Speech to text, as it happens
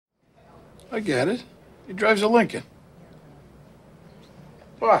I get it. He drives a Lincoln.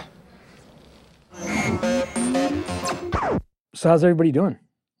 What? So how's everybody doing?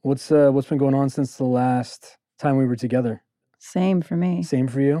 What's been going on since the last time we were together? Same for me. Same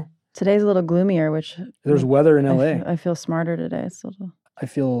for you? Today's a little gloomier, which... There's weather in LA. I feel smarter today. It's a little... I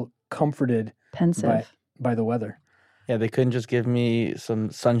feel comforted pensive by the weather. Yeah, they couldn't just give me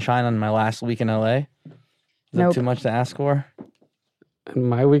some sunshine on my last week in LA? Is Nope. that too much to ask for? And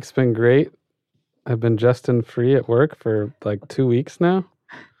my week's been great. I've been Justin free at work for like 2 weeks now.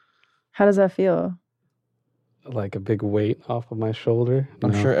 How does that feel? Like a big weight off of my shoulder.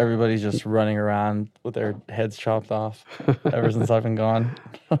 I'm sure everybody's just running around with their heads chopped off ever since I've been gone.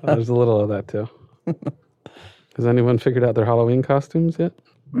 There's a little of that too. Has anyone figured out their Halloween costumes yet?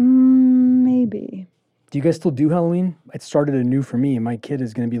 Maybe. Do you guys still do Halloween? It started anew for me, and my kid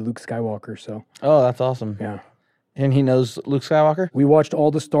is going to be Luke Skywalker, so... Oh, that's awesome. Yeah. And he knows Luke Skywalker? We watched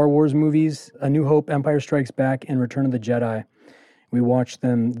all the Star Wars movies, A New Hope, Empire Strikes Back, and Return of the Jedi. We watched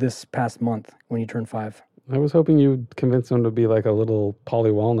them this past month when he turned 5. I was hoping you'd convince him to be like a little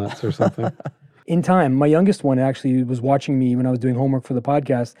Polly Walnuts or something. In time, my youngest one actually was watching me when I was doing homework for the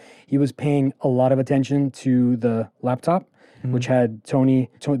podcast. He was paying a lot of attention to the laptop, which had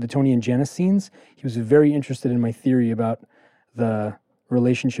the Tony and Janice scenes. He was very interested in my theory about the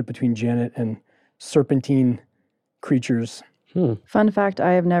relationship between Janet and serpentine creatures. Fun fact,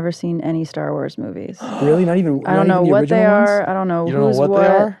 I have never seen any Star Wars movies. Really? Not even I don't know the what they original are. ones? I don't know You don't know who's what they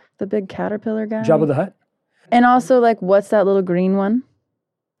are? The big caterpillar guy? Jabba the Hutt? And also, like, what's that little green one?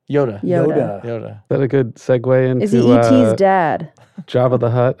 Yoda. Is that a good segue into Is he E.T.'s dad? Jabba the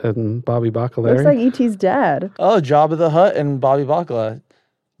Hutt and Bobby Bacala? Looks like E.T.'s dad. Oh, Jabba the Hutt and Bobby Bacala.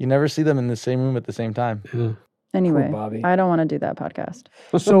 You never see them in the same room at the same time. Yeah. Anyway, Bobby. I don't want to do that podcast.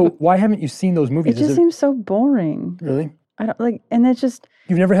 So why haven't you seen those It movies? just seems so boring. Really? I don't like, and it's just...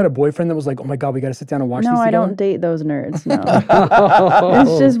 You've never had a boyfriend that was like, oh my God, we got to sit down and watch No, these I together? don't date those nerds. No,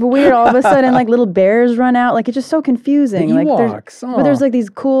 it's just weird. All of a sudden, like little bears run out. Like it's just so confusing. The like Ewoks, but there's like these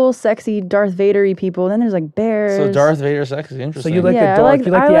cool, sexy Darth Vader-y people. Then there's like bears. So Darth Vader sex is interesting. So you like yeah, the dark,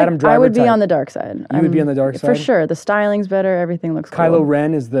 you like the Adam Driver I would be type. on the dark side. You would be on the dark for side? sure. The styling's better. Everything looks Kylo cool.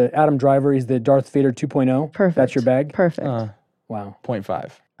 Ren is the Adam Driver. He's the Darth Vader 2.0. Perfect. That's your bag? Perfect. Wow.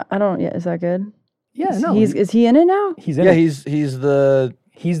 0.5. I don't. Yeah, is that good? Yeah, no. Is he in it now? He's in Yeah, it. he's the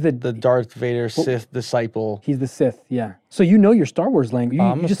the Darth Vader Sith disciple. He's the Sith, yeah. So you know your Star Wars language.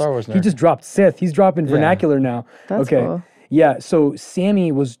 I'm a Star Wars nerd. He just dropped Sith. He's dropping vernacular now. That's okay. cool. Yeah, so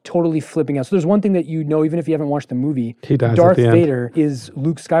Sammy was totally flipping out. So there's one thing that you know, even if you haven't watched the movie. He dies Darth at the end. Vader is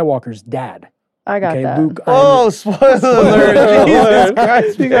Luke Skywalker's dad. I got Okay, that. Luke. Oh, spoiler alert. Jesus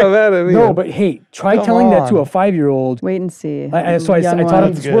Christ. You got mad at me. No, but hey, try Come telling that to a on. 5-year-old. Wait and see. I Young taught him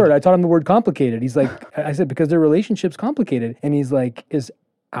one. this Good. word. I taught him the word complicated. He's like, I said, because their relationship's complicated. And he's like, is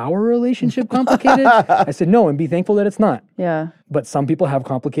our relationship complicated? I said, no, and be thankful that it's not. Yeah. But some people have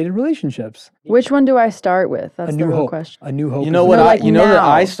complicated relationships. Which one do I start with? That's A the New real Hope. question. A New Hope. You know is- what? No, like You know that now.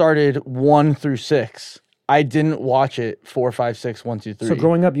 I started 1 through 6. I didn't watch it 4, 5, 6, 1, 2, 3. So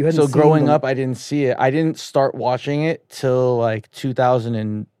growing up, you hadn't So seen growing them. up, I didn't see it. I didn't start watching it till like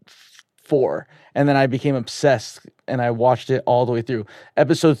 2004. And then I became obsessed and I watched it all the way through.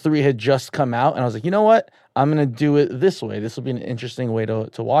 Episode 3 had just come out and I was like, you know what? I'm going to do it this way. This will be an interesting way to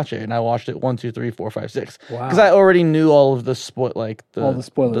watch it. And I watched it 1, 2, 3, 4, 5, 6. Wow. Because I already knew all of the All the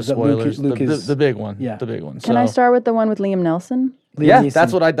spoilers The that Luke spoilers. Luke is- the big one. Yeah. The big one. Can I start with the one with Liam Nelson? Liam Yeah, Neeson.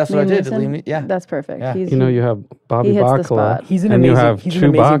 that's what I did. Neeson? Yeah. That's perfect. Yeah. He's, You know, you have Bobby He hits the Bacala. spot. He's an and amazing. you have He's an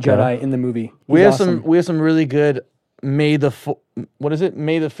amazing Chewbacca. Jedi in the movie. We He's have awesome. some really good May the what is it?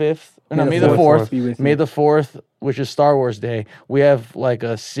 May the 5th? No, May May the the 4th 4th. be with May you. the 4th, which is Star Wars Day. We have like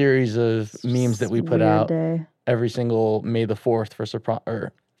a series of memes that we put weird out day. every single May the 4th for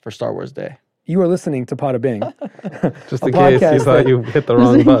Star Wars Day. You are listening to Pot of Bing, Just A in case podcast you thought that- you hit the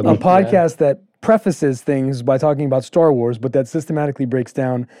wrong button. a podcast that prefaces things by talking about Star Wars, but that systematically breaks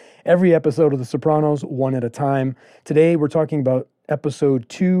down every episode of The Sopranos one at a time. Today, we're talking about episode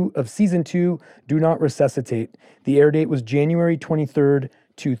 2 of season 2, Do Not Resuscitate. The air date was January 23rd,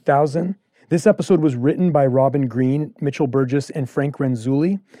 2000. This episode was written by Robin Green, Mitchell Burgess, and Frank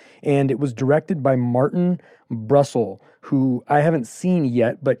Renzulli, and it was directed by Martin Brussel, who I haven't seen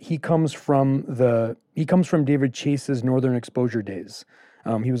yet, but he comes from David Chase's Northern Exposure days.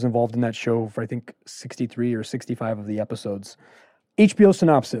 He was involved in that show for I think 63 or 65 of the episodes. HBO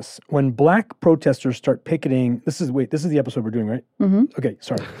synopsis: when black protesters start picketing, this is the episode we're doing, right? Mm-hmm. Okay,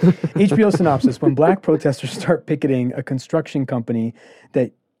 sorry. HBO synopsis: when black protesters start picketing a construction company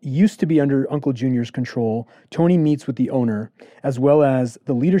that used to be under Uncle Junior's control, Tony meets with the owner, as well as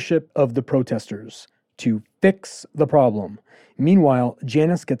the leadership of the protesters, to fix the problem. Meanwhile,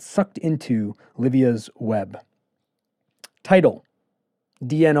 Janice gets sucked into Livia's web. Title: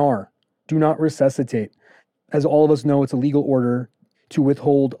 DNR, Do Not Resuscitate. As all of us know, it's a legal order to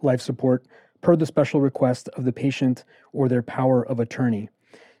withhold life support per the special request of the patient or their power of attorney.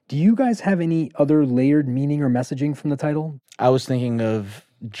 Do you guys have any other layered meaning or messaging from the title? I was thinking of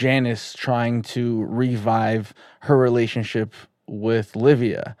Janice trying to revive her relationship with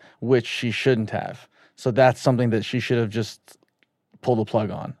Livia, which she shouldn't have. So that's something that she should have just pulled the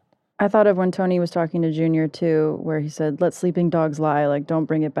plug on. I thought of when Tony was talking to Junior too, where he said, "Let sleeping dogs lie. Like, don't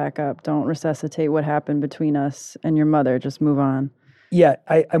bring it back up. Don't resuscitate what happened between us and your mother. Just move on." Yeah,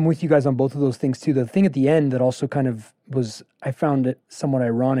 I'm with you guys on both of those things too. The thing at the end that also kind of was, I found it somewhat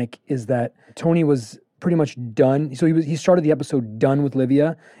ironic, is that Tony was pretty much done. So he started the episode done with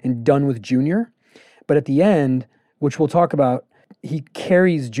Livia and done with Junior. But at the end, which we'll talk about, he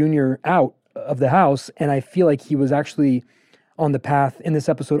carries Junior out of the house. And I feel like he was actually on the path, in this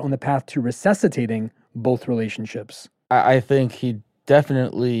episode, on the path to resuscitating both relationships. I think he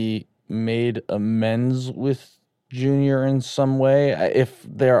definitely made amends with Junior in some way. If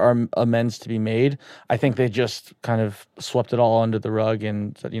there are amends to be made, I think they just kind of swept it all under the rug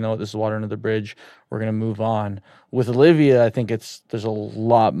and said, you know what, this is water under the bridge. We're going to move on. With Olivia, I think there's a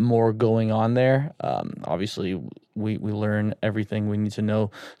lot more going on there. Obviously, we learn everything we need to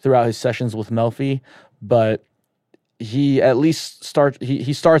know throughout his sessions with Melfi, but he at least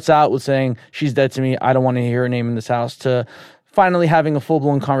starts out with saying, she's dead to me. I don't want to hear her name in this house, to finally having a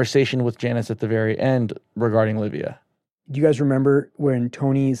full-blown conversation with Janice at the very end regarding Livia. Do you guys remember when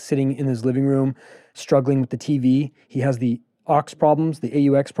Tony's sitting in his living room struggling with the TV? He has the aux problems, the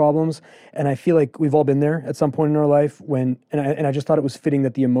AUX problems, and I feel like we've all been there at some point in our life when, and I just thought it was fitting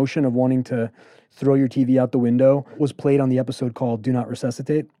that the emotion of wanting to throw your TV out the window was played on the episode called Do Not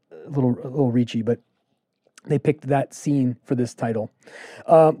Resuscitate. A little reachy, but they picked that scene for this title.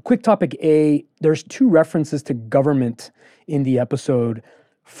 Quick topic A, there's 2 references to government in the episode.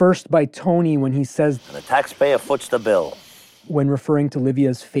 First by Tony when he says, "The taxpayer foots the bill," when referring to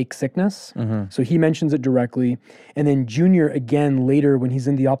Livia's fake sickness. So he mentions it directly. And then Junior again later when he's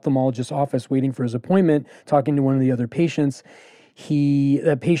in the ophthalmologist's office waiting for his appointment, talking to one of the other patients,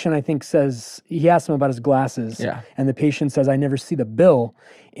 the patient, I think, says, he asks him about his glasses. Yeah. And the patient says, "I never see the bill."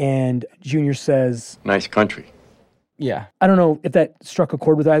 And Junior says, Nice country. Yeah. I don't know if that struck a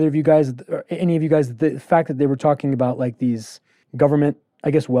chord with either of you guys, or any of you guys, the fact that they were talking about like these government,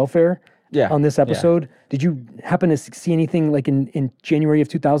 I guess, welfare on this episode. Yeah. Did you happen to see anything like in January of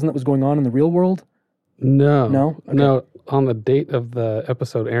 2000 that was going on in the real world? No. No? Okay. No. On the date of the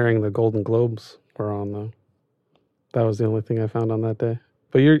episode airing, the Golden Globes were on, though. That was the only thing I found on that day.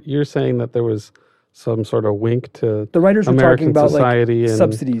 But you're saying that there was some sort of wink to the writers were American talking about society like and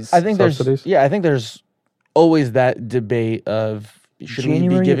subsidies. I think subsidies? I think there's always that debate of should we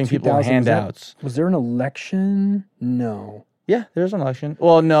be giving people handouts? Was there an election? No. Yeah, there's an election.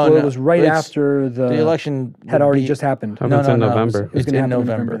 Well, no, Well, it was right after the election had already just happened. Happens in November. It was going to happen in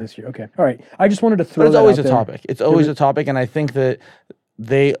November this year. Okay. All right. I just wanted to throw But it's that always out a there. topic. It's always a topic, and I think that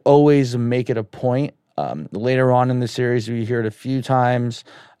they always make it a point. Later on in the series, we hear it a few times.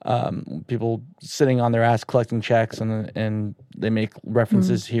 People sitting on their ass collecting checks, and they make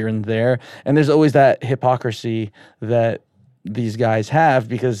references here and there. And there's always that hypocrisy that these guys have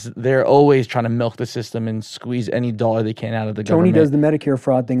because they're always trying to milk the system and squeeze any dollar they can out of the government. Tony does the Medicare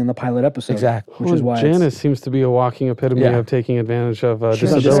fraud thing in the pilot episode. Exactly. Which is why Janice seems to be a walking epitome of taking advantage of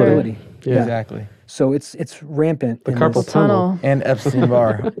she's on disability. disability. Yeah. Exactly. So it's rampant. The in carpal this. tunnel. And Epstein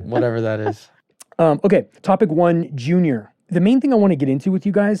Barr, whatever that is. Okay, topic 1, Junior. The main thing I want to get into with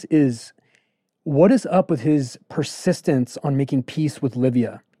you guys is what is up with his persistence on making peace with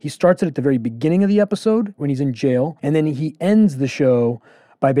Livia. He starts it at the very beginning of the episode when he's in jail, and then he ends the show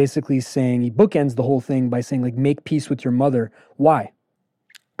by basically saying, he bookends the whole thing by saying, like, make peace with your mother. Why?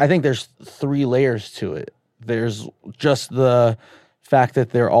 I think there's 3 layers to it. There's just the fact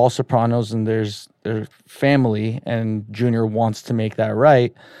that they're all Sopranos and there's their family, and Junior wants to make that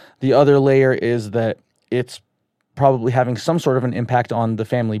right. The other layer is that it's probably having some sort of an impact on the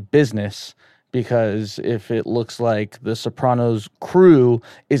family business, because if it looks like the Sopranos crew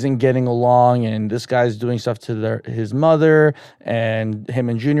isn't getting along and this guy's doing stuff to his mother and him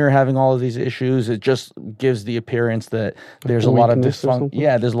and Junior having all of these issues, it just gives the appearance that there's a lot of dysfunction.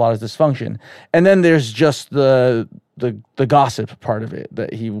 Yeah, there's a lot of dysfunction. And then there's just the gossip part of it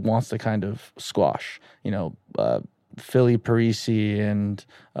that he wants to kind of squash. You know, Philly Parisi and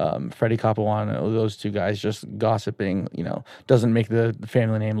Freddie Capuano, those 2 guys just gossiping, you know, doesn't make the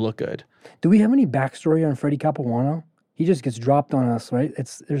family name look good. Do we have any backstory on Freddie Capuano? He just gets dropped on us, right?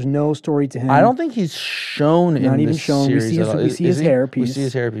 There's no story to him. I don't think he's shown Not in even this shown. series We see at all. we see his hairpiece. We see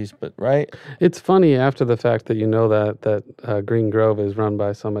his hairpiece, but right? It's funny after the fact that you know that Green Grove is run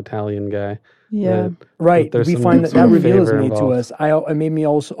by some Italian guy. Yeah. Right. There's We some find that sort of reveal is favor made to involved. us. It made me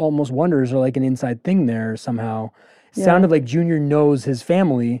also almost wonder, is there like an inside thing there somehow? Yeah. Sounded like Junior knows his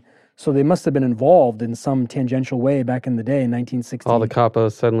family, so they must have been involved in some tangential way back in the day in 1960. All the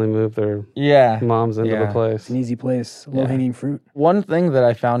capos suddenly move their Yeah. moms into the place. It's an easy place, low-hanging fruit. One thing that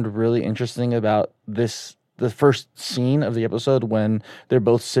I found really interesting about the first scene of the episode when they're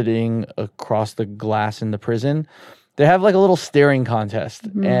both sitting across the glass in the prison, they have like a little staring contest,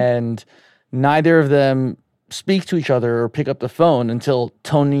 and neither of them speak to each other or pick up the phone until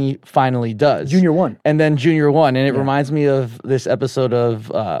Tony finally does. Junior won. And then Junior won. And it reminds me of this episode of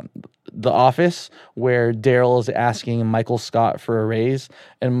The Office where Daryl is asking Michael Scott for a raise.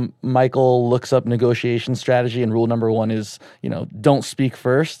 And Michael looks up negotiation strategy. And rule number 1 is, don't speak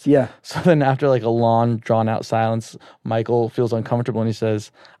first. Yeah. So then after like a long, drawn out silence, Michael feels uncomfortable and he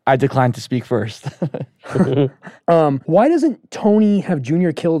says, I decline to speak first. Why doesn't Tony have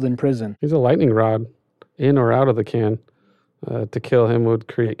Junior killed in prison? He's a lightning rod, in or out of the can. To kill him would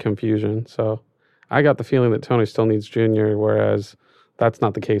create confusion. So I got the feeling that Tony still needs Junior, whereas that's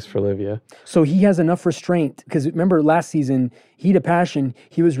not the case for Livia. So he has enough restraint, because remember last season, Heat of Passion,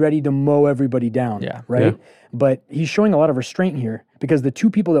 he was ready to mow everybody down, right? Yeah. But he's showing a lot of restraint here, because the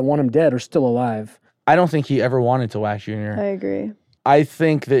 2 people that want him dead are still alive. I don't think he ever wanted to whack Junior. I agree. I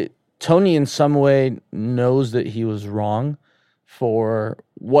think that Tony in some way knows that he was wrong for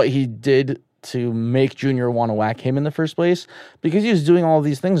what he did to make Junior want to whack him in the first place, because he was doing all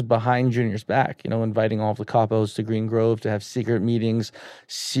these things behind Junior's back, inviting all of the capos to Green Grove to have secret meetings,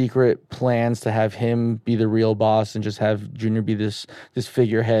 secret plans to have him be the real boss and just have Junior be this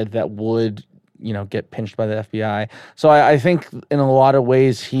figurehead that would, get pinched by the FBI. So I think in a lot of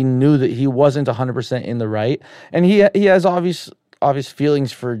ways he knew that he wasn't 100% in the right, and he has obvious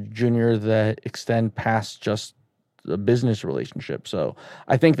feelings for Junior that extend past just a business relationship. So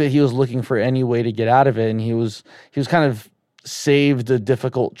I think that he was looking for any way to get out of it, and he was kind of saved a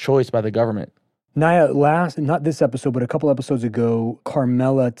difficult choice by the government. Naya, not this episode, but a couple episodes ago,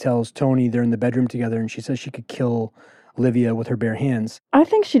 Carmela tells Tony they're in the bedroom together, and she says she could kill Livia with her bare hands. I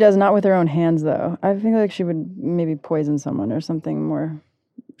think she does, not with her own hands, though. I think like she would maybe poison someone or something more.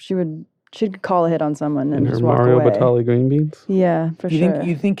 She'd call a hit on someone and her just walk Mario away. Batali green beans? Yeah, for sure.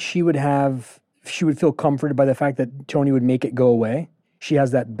 You think she would feel comforted by the fact that Tony would make it go away? She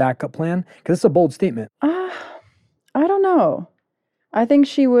has that backup plan? Because it's a bold statement. I don't know. I think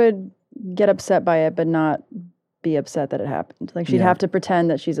she would get upset by it, but not be upset that it happened. Like she'd have to pretend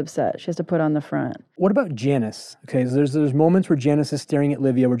that she's upset. She has to put on the front. What about Janice? Okay, so there's moments where Janice is staring at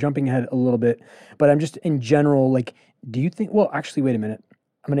Livia. We're jumping ahead a little bit, but I'm just in general, like, do you think, well, actually, wait a minute.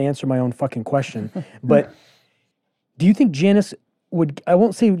 I'm going to answer my own fucking question. But do you think Janice would, I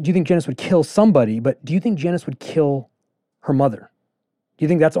won't say do you think Janice would kill somebody, but do you think Janice would kill her mother? Do you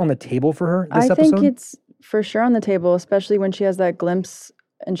think that's on the table for her this episode? I think it's for sure on the table, especially when she has that glimpse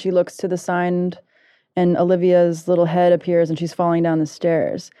and she looks to the side and Olivia's little head appears and she's falling down the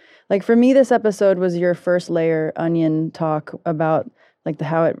stairs. Like for me, this episode was your first layer onion talk about like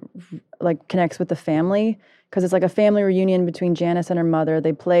how it like connects with the family, because it's like a family reunion between Janice and her mother.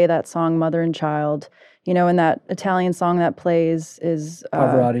 They play that song Mother and Child, and that Italian song that plays is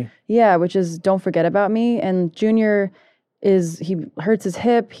Pavarotti. Yeah, which is Don't Forget About Me. And Junior he hurts his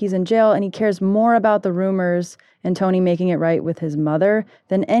hip, he's in jail, and he cares more about the rumors and Tony making it right with his mother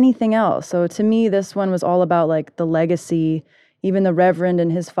than anything else. So to me, this one was all about like the legacy, even the Reverend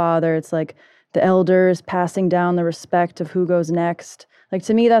and his father. It's like the elders passing down the respect of who goes next. Like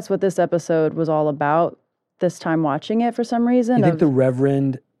to me, that's what this episode was all about this time watching it for some reason. You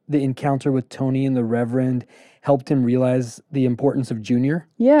think the encounter with Tony and the Reverend helped him realize the importance of Junior?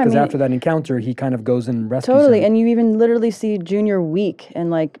 Yeah, because after that encounter, he kind of goes and rescues totally, him. and you even literally see Junior weak, and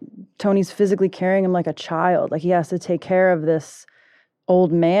like Tony's physically carrying him like a child. Like he has to take care of this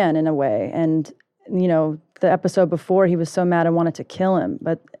old man in a way. And the episode before, he was so mad and wanted to kill him,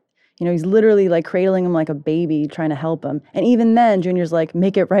 but he's literally like cradling him like a baby, trying to help him. And even then, Junior's like,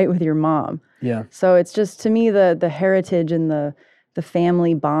 make it right with your mom. Yeah. So it's just, to me, the heritage and the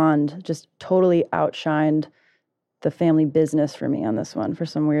family bond just totally outshined the family business for me on this one for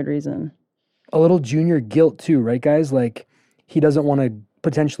some weird reason. A little Junior guilt too, right, guys? Like he doesn't want to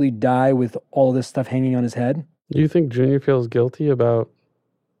potentially die with all this stuff hanging on his head. Do you think Junior feels guilty about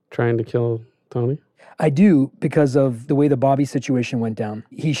trying to kill Tony? I do, because of the way the Bobby situation went down.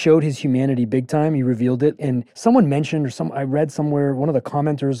 He showed his humanity big time. He revealed it. And someone mentioned, I read somewhere, one of the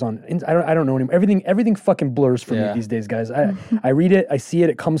commenters on, I don't know anymore. Everything fucking blurs for me these days, guys. I read it, I see it,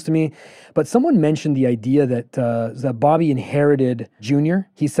 it comes to me. But someone mentioned the idea that Bobby inherited Junior.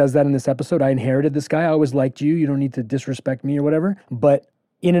 He says that in this episode. I inherited this guy. I always liked you. You don't need to disrespect me or whatever. But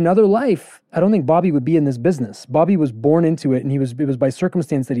in another life, I don't think Bobby would be in this business. Bobby was born into it, and it was by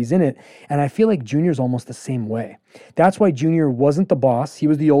circumstance that he's in it. And I feel like Junior's almost the same way. That's why Junior wasn't the boss. He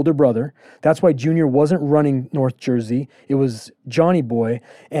was the older brother. That's why Junior wasn't running North Jersey. It was Johnny Boy.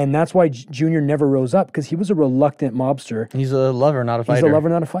 And that's why Junior never rose up, because he was a reluctant mobster. He's a lover, not a fighter. He's a lover,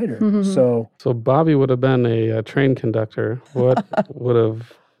 not a fighter. So Bobby would have been a train conductor. What would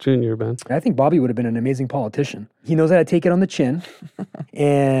have Junior been? I think Bobby would have been an amazing politician. He knows how to take it on the chin,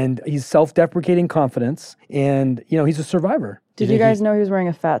 and he's self-deprecating confidence, and, he's a survivor. Did you guys know he was wearing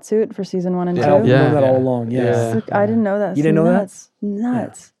a fat suit for season 1 and 2? I've known that all along, yes. I didn't know that. You didn't know that?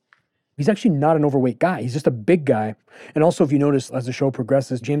 Nuts. He's actually not an overweight guy. He's just a big guy. And also, if you notice, as the show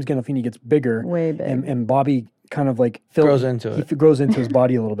progresses, James Gandolfini gets bigger. Way big. And Bobby kind of grows into it. He grows into his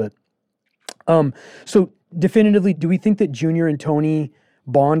body a little bit. So definitively, do we think that Junior and Tony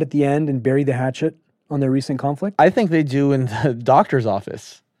bond at the end and bury the hatchet on their recent conflict? I think they do in the doctor's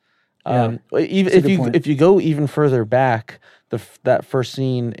office. Yeah. Even if you go even further back, that first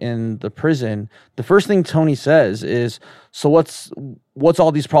scene in the prison, the first thing Tony says is, "So what's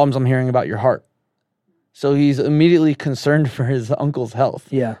all these problems I'm hearing about your heart?" So he's immediately concerned for his uncle's health.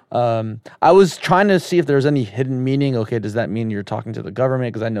 Yeah. I was trying to see if there's any hidden meaning. Okay, does that mean you're talking to the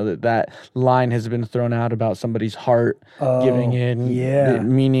government? Because I know that line has been thrown out about somebody's heart giving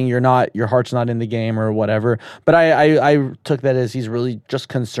in, meaning your heart's not in the game or whatever. But I took that as he's really just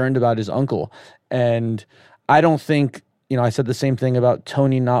concerned about his uncle. And I don't think, I said the same thing about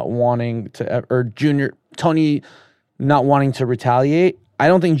Tony not wanting to, or Tony not wanting to retaliate. I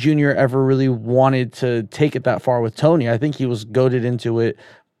don't think Junior ever really wanted to take it that far with Tony. I think he was goaded into it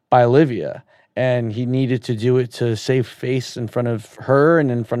by Olivia, and he needed to do it to save face in front of her and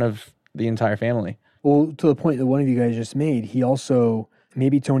in front of the entire family. Well, to the point that one of you guys just made, he also,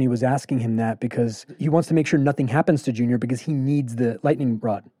 maybe Tony was asking him that because he wants to make sure nothing happens to Junior because he needs the lightning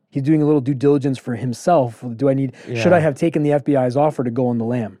rod. He's doing a little due diligence for himself. Should I have taken the FBI's offer to go on the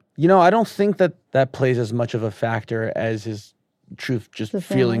lam? I don't think that plays as much of a factor as his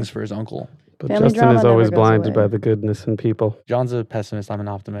feelings for his uncle. But Family Justin is always drama blinded away. by the goodness in people. John's a pessimist. I'm an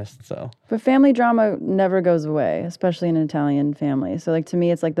optimist. So, But family drama never goes away, especially in an Italian family. So, to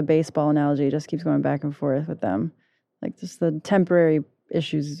me, it's like the baseball analogy. It just keeps going back and forth with them. Just the temporary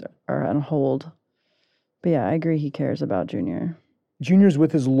issues are on hold. But yeah, I agree he cares about Junior. Junior's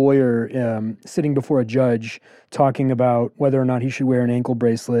with his lawyer sitting before a judge talking about whether or not he should wear an ankle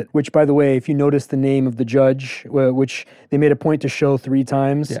bracelet, which, by the way, if you notice the name of the judge, which they made a point to show 3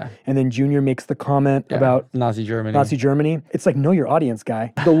 times, and then Junior makes the comment about Nazi Germany. It's like, know your audience,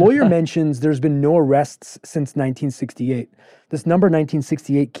 guy. The lawyer mentions there's been no arrests since 1968. This number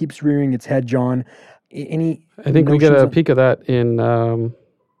 1968 keeps rearing its head, John. I think we get a peek of that in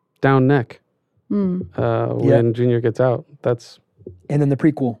Down Neck when Junior gets out. And then the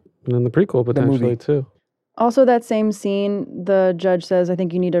prequel. And then the prequel, potentially, too. Also, that same scene, the judge says, I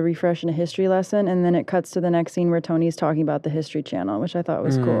think you need a refresh in a history lesson. And then it cuts to the next scene where Tony's talking about the History Channel, which I thought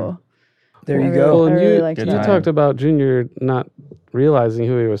was cool. There you go. Well, and really you talked about Junior not realizing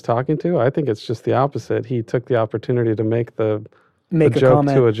who he was talking to. I think it's just the opposite. He took the opportunity to make a joke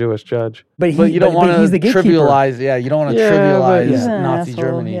comment to a Jewish judge. But you don't want to trivialize. Yeah, you don't want to trivialize Nazi asshole,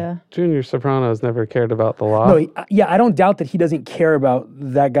 Germany. Yeah. Junior Soprano's never cared about the law. No, I don't doubt that he doesn't care about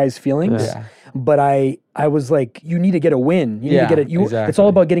that guy's feelings. Yeah. But I was like, you need to get a win. You need to get it. Exactly. It's all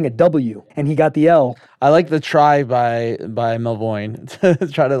about getting a W, and he got the L. I like the try by Melvoin to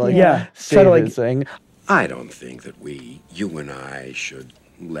try to save it, saying, I don't think that you and I, should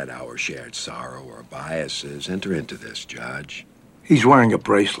let our shared sorrow or biases enter into this, Judge. He's wearing a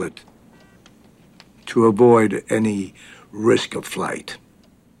bracelet to avoid any risk of flight.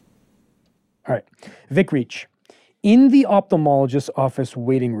 All right. Vic Reach. In the ophthalmologist's office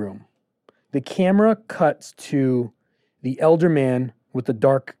waiting room, the camera cuts to the elder man with the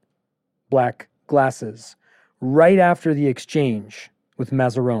dark black glasses right after the exchange with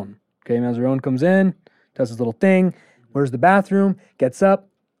Mazzarone. Okay, Mazzarone comes in, does his little thing. Where's the bathroom? Gets up,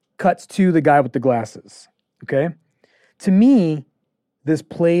 cuts to the guy with the glasses. Okay? To me, this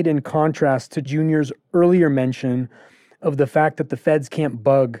played in contrast to Junior's earlier mention of the fact that the feds can't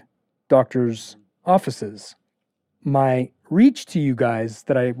bug doctors' offices. My reach to you guys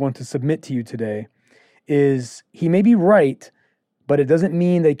that I want to submit to you today is he may be right, but it doesn't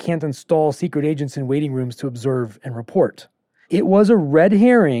mean they can't install secret agents in waiting rooms to observe and report. It was a red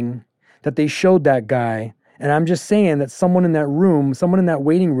herring that they showed that guy, and I'm just saying that someone in that room, someone in that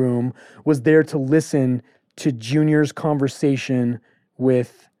waiting room was there to listen to Junior's conversation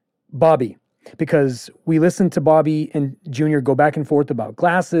with Bobby. Because we listened to Bobby and Junior go back and forth about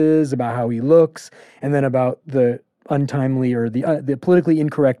glasses, about how he looks, and then about the untimely or the politically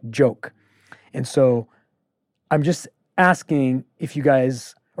incorrect joke. And so I'm just asking if you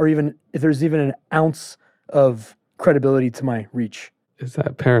guys, or even if there's even an ounce of credibility to my reach. Is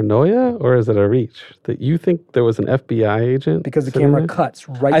that paranoia or is it a reach? That you think there was an FBI agent? Because the sitting camera there? cuts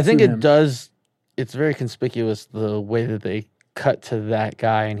right I think through it him. does. It's very conspicuous the way that they cut to that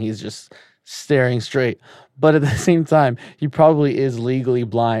guy and he's just staring straight. But at the same time, he probably is legally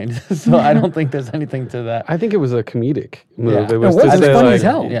blind. So I don't think there's anything to that. I think it was a comedic move. Yeah. It was It was to say funny like, as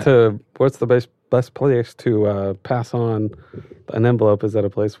hell. to what's the best place to pass on an envelope is at a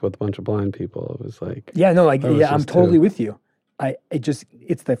place with a bunch of blind people. It was like Yeah, no, like, that was yeah, I'm just totally too- with you.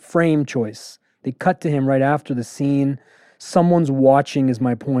 It's the frame choice. They cut to him right after the scene. Someone's watching is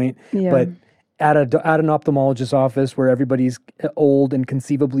my point. Yeah. But at an ophthalmologist's office where everybody's old and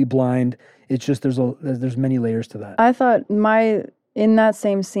conceivably blind, it's just there's many layers to that. I thought in that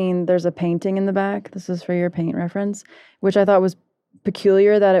same scene, there's a painting in the back. This is for your paint reference, which I thought was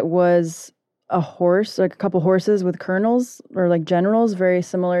peculiar that it was a horse, like a couple horses with colonels or like generals, very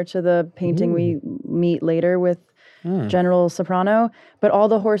similar to the painting we meet later with General Soprano. But all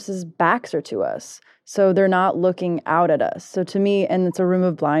the horses' backs are to us. So they're not looking out at us. So to me, and it's a room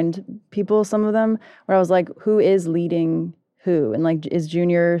of blind people, some of them, where I was like, who is leading who? And like, is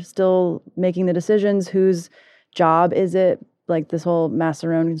Junior still making the decisions? Whose job is it? Like this whole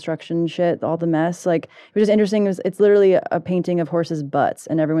Massarone construction shit, all the mess. Like, it was just interesting. It's literally a painting of horses' butts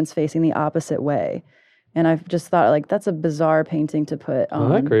and everyone's facing the opposite way. And I just thought, like, that's a bizarre painting to put I on.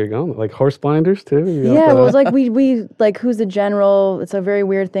 like where you're going. Like horse blinders too. You got Yeah, the- well, it's like we like, who's the general? It's a very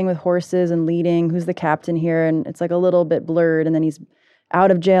weird thing with horses and leading. Who's the captain here? And it's like a little bit blurred. And then he's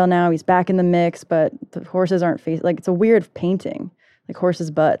out of jail now. He's back in the mix, but the horses aren't facing. Like, it's a weird painting, like horses'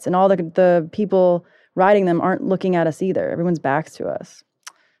 butts, and all the people riding them aren't looking at us either. Everyone's backs to us.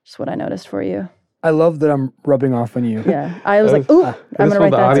 Just what I noticed for you. I love that I'm rubbing off on you. Yeah, I was like, ooh, I I'm just gonna want write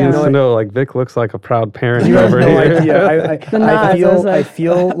the that audience down. to know, like Vic looks like a proud parent You have over no here. idea. The nods, I was I like-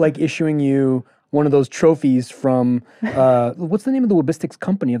 feel like issuing you one of those trophies from what's the name of the Wabistics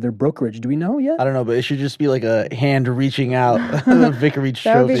company of their brokerage? Do we know yet? I don't know, but it should just be like a hand reaching out, the vicarage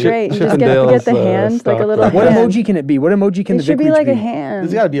That would be trophy. great. You just Chippendales, get the hand, like a stock little like What hand. emoji can it be? What emoji can It the should be vicarage like a hand.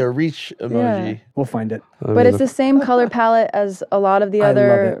 There's got to be a reach emoji. We'll find it. But it's the same color palette as a lot of the I love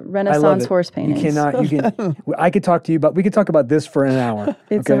other it. I love Renaissance it. horse paintings. You cannot. You can. I could talk to you about. We could talk about this for an hour.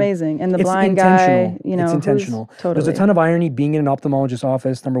 It's okay? amazing. And the It's blind intentional. guy, you know, it's who's- intentional. Totally. There's a ton of irony being in an ophthalmologist's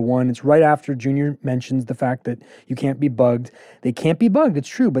office. Number one, it's right after Junior mentions the fact that you can't be bugged. They can't be bugged. It's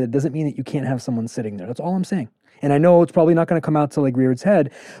true, but it doesn't mean that you can't have someone sitting there. That's all I'm saying. And I know it's probably not going to come out till like rear its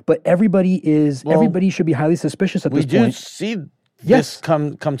head, but everybody should be highly suspicious at We this do point. see Yes. this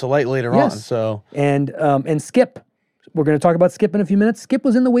come to light later on. Yes. So And Skip, we're going to talk about Skip in a few minutes. Skip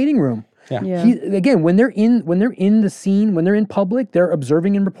was in the waiting room. Yeah. Again, when they're in the scene, when they're in public, they're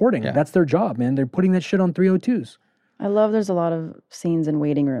observing and reporting. Yeah. That's their job, man. They're putting that shit on 302s. I love there's a lot of scenes in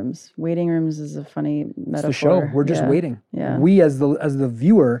waiting rooms. Waiting rooms is a funny metaphor. It's the show. We're just Yeah. waiting. Yeah. We as the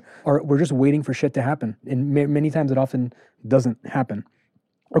viewer we're just waiting for shit to happen, and many times it often doesn't happen.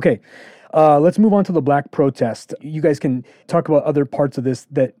 Okay, let's move on to the black protest. You guys can talk about other parts of this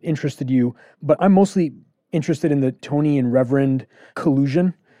that interested you, but I'm mostly interested in the Tony and Reverend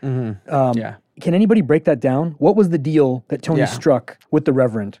collusion. yeah. Can anybody break that down? What was the deal that Tony Yeah. struck with the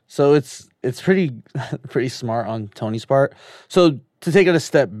Reverend? So it's pretty smart on Tony's part. So to take it a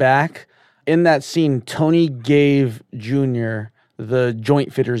step back, in that scene, Tony gave Junior the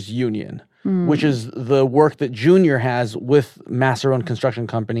Joint Fitters Union, which is the work that Junior has with Massarone Construction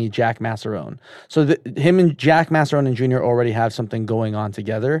Company, Jack Massarone. So him and Jack Massarone and Junior already have something going on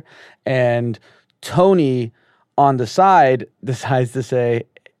together. And Tony, on the side, decides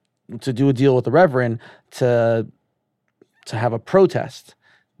to do a deal with the Reverend to have a protest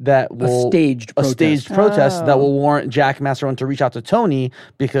that will staged protest. that will warrant Jack Massarone to reach out to Tony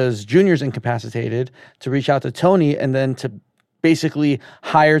because Junior's incapacitated, to reach out to Tony and then to basically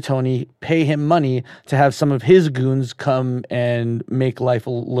hire Tony, pay him money to have some of his goons come and make life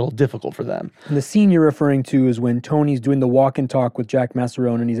a little difficult for them. And the scene you're referring to is when Tony's doing the walk and talk with Jack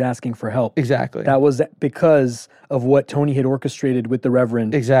Massarone and he's asking for help. Exactly. That was because of what Tony had orchestrated with the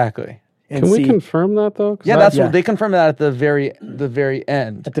Reverend. Exactly. and Can see. we confirm that though? Yeah, that's what they confirmed that at the very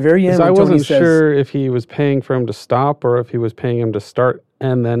end. At the very end, I when wasn't Tony says, sure if he was paying for him to stop or if he was paying him to start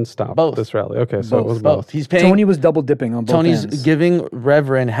and then stop this rally. Okay, so it was both. He's paying. Tony was double dipping on both Tony's ends. giving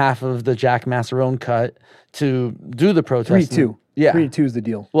Reverend half of the Jack Masserone cut to do the protest. 3-2. Yeah, 3-2 is the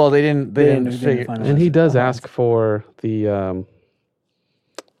deal. Well, they didn't figure. And he does ask for the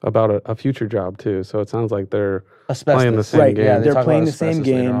about a future job too. So it sounds like they're playing the same game. Yeah, they're playing the same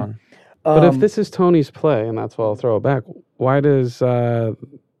game. But if this is Tony's play, and that's why I'll throw it back, why does the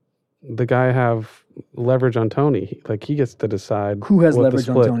guy have leverage on Tony? Like, he gets to decide who has what leverage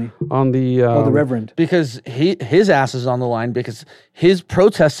the on split. Tony. On the the Reverend. Because his ass is on the line because his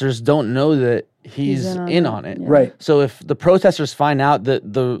protesters don't know that he's in on it. Yeah. Right. So if the protesters find out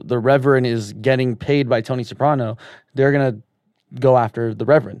that the Reverend is getting paid by Tony Soprano, they're gonna go after the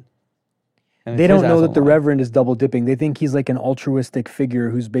Reverend. And They it's don't his know ass that on the line. Reverend is double dipping. They think he's like an altruistic figure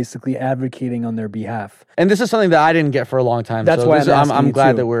who's basically advocating on their behalf. And this is something that I didn't get for a long time. That's so why this- I'm asking I'm you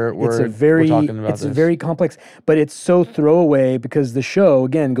glad too. that we're talking about it's this. very complex, but it's so throwaway because the show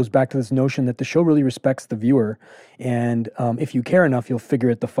again goes back to this notion that the show really respects the viewer, and if you care enough, you'll figure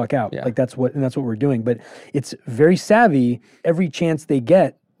it the fuck out. Yeah. Like that's what we're doing. But it's very savvy. Every chance they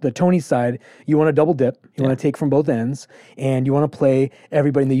get. The Tony side, you want to double dip, you want to take from both ends, and you want to play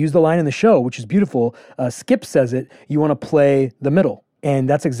everybody. And they use the line in the show, which is beautiful. Skip says it, you want to play the middle. And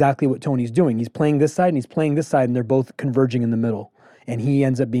that's exactly what Tony's doing. He's playing this side and he's playing this side, and they're both converging in the middle. And he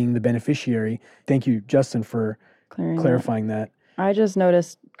ends up being the beneficiary. Thank you, Justin, for clarifying that. I just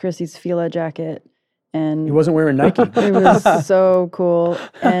noticed Chrissy's Fila jacket, and He wasn't wearing Nike. it was so cool.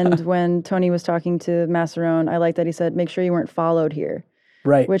 And when Tony was talking to Masserone, I like that he said, make sure you weren't followed here.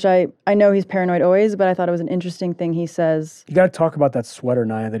 Right. Which I know he's paranoid always, but I thought it was an interesting thing he says. You got to talk about that sweater,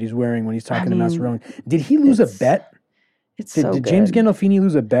 Naya, that he's wearing when he's talking to Masserone. Did he lose a bet? It's Did James Gandolfini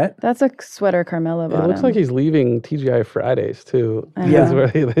lose a bet? That's a sweater Carmela bought It looks him. like he's leaving TGI Fridays too. I Yeah. That's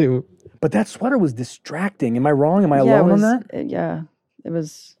where they But that sweater was distracting. Am I wrong? Am I alone on that? Yeah, it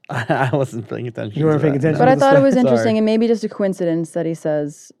was. I wasn't paying attention. You weren't to paying that. attention. But I thought it was Sorry. interesting, and maybe just a coincidence that he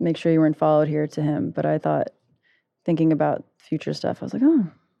says, make sure you weren't followed here to him. But I thought, thinking about future stuff, I was like, oh,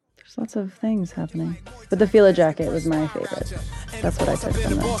 there's lots of things happening. But the Fila jacket was my favorite. That's what I took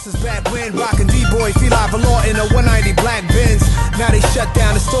from that. Bosses back when rockin' D-boy, feel like law in a 190 black Benz. Now they shut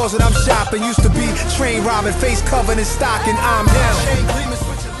down the stores that I'm shopping. Used to be train robbing, face covered in stock, and I'm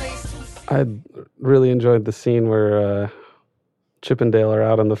down. I really enjoyed the scene where Chip and Dale are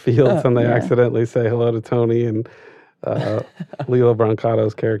out on the fields and they accidentally say hello to Tony, and Lilo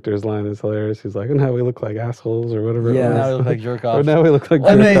Brancato's character's line is hilarious. He's like, now we look like assholes or whatever. Yeah. it was. Now we look like jerk Or offs. now we look like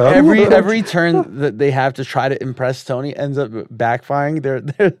And they, jerk offs. every turn that they have to try to impress Tony ends up backfiring.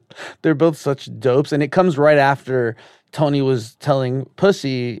 They're both such dopes, and it comes right after Tony was telling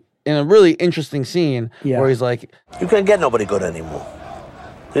Pussy in a really interesting scene where he's like, You can't get nobody good anymore.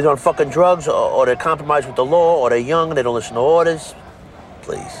 They're on fucking drugs, or they're compromised with the law, or they're young and they don't listen to orders.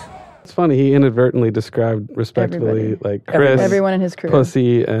 Please. It's funny, he inadvertently described respectfully like Chris, Everyone in his crew.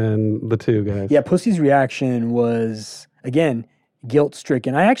 Pussy, and the two guys. Yeah, Pussy's reaction was, again,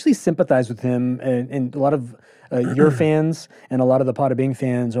 guilt-stricken. I actually sympathize with him, and a lot of your fans and a lot of the Pada Bing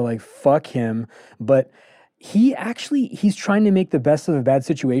fans are like, fuck him. But he's trying to make the best of a bad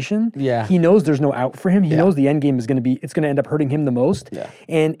situation. Yeah. He knows there's no out for him. He knows the end game is going to be, it's going to end up hurting him the most. Yeah.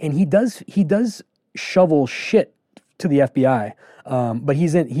 And he does shovel shit to the FBI. But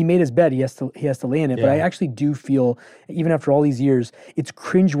he made his bed. He has to lay in it. But I actually do feel, even after all these years, it's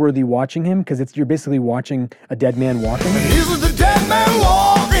cringeworthy watching him, because you're basically watching a dead man walking. This is the dead man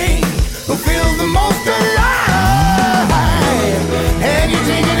walking, who feels the most alive. And you're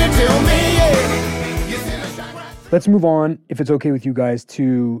taking it to me, Let's move on, if it's okay with you guys,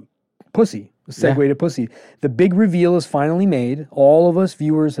 to Pussy. Segue to Pussy. The big reveal is finally made. All of us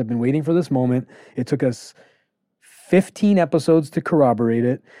viewers have been waiting for this moment. It took us 15 episodes to corroborate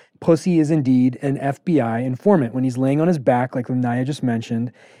it. Pussy is indeed an FBI informant. When he's laying on his back, like Naya just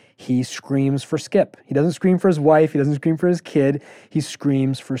mentioned, he screams for Skip. He doesn't scream for his wife. He doesn't scream for his kid. He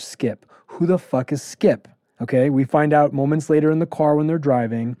screams for Skip. Who the fuck is Skip? Okay, we find out moments later in the car when they're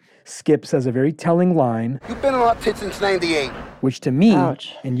driving. Skip says a very telling line, You've been on our tits since 98. which to me,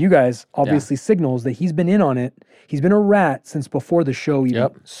 Ouch. and you guys, obviously signals that he's been in on it. He's been a rat since before the show even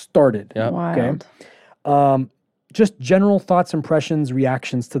started. Yep. Wild. Just general thoughts, impressions,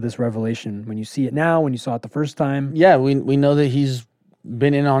 reactions to this revelation. When you see it now, when you saw it the first time. yeah, we know that he's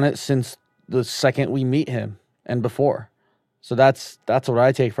been in on it since the second we meet him and before. So that's what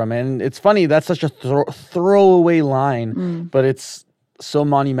I take from it. And it's funny, that's such a throwaway line, but it's so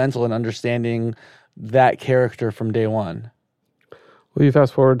monumental in understanding that character from day one. Well, you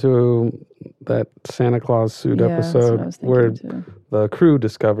fast forward to that Santa Claus suit Yeah, that's what I episode was where thinking, too. the crew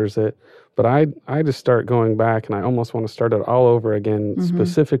discovers it. But I just start going back, and I almost want to start it all over again,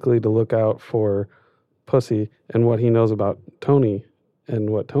 specifically to look out for Pussy and what he knows about Tony and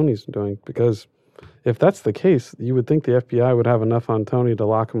what Tony's doing. Because if that's the case, you would think the FBI would have enough on Tony to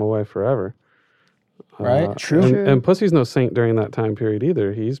lock him away forever. Right? True. And Pussy's no saint during that time period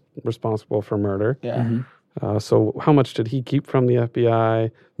either. He's responsible for murder. Yeah. So how much did he keep from the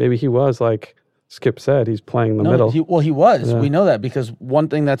FBI? Maybe he was, like Skip said, he's playing the middle. He was. Yeah. We know that because one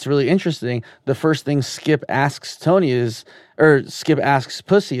thing that's really interesting, the first thing Skip asks Pussy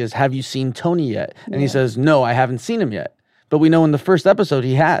is, have you seen Tony yet? And he says, no, I haven't seen him yet. But we know in the first episode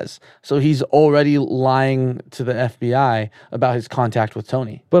he has. So he's already lying to the FBI about his contact with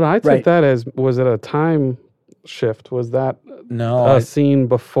Tony. But I took that as, was it a time shift? Was that a scene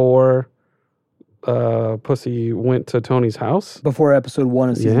before Pussy went to Tony's house? Before episode 1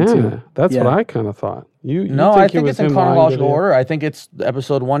 of season 2. That's what I kind of thought. I think it's in chronological order. I think it's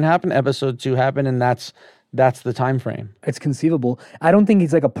episode 1 happened, episode 2 happened, and that's the time frame. It's conceivable. I don't think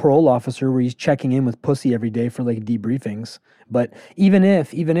he's like a parole officer where he's checking in with Pussy every day for like debriefings. But even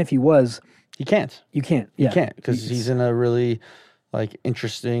if he was, he can't. You can't. You can't because he's in a really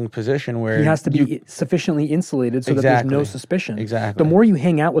interesting position where he has to be sufficiently insulated so that there's no suspicion. Exactly. The more you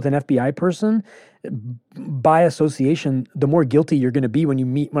hang out with an FBI person, by association, the more guilty you're going to be when you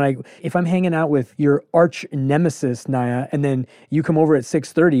meet. If I'm hanging out with your arch nemesis Naya, and then you come over at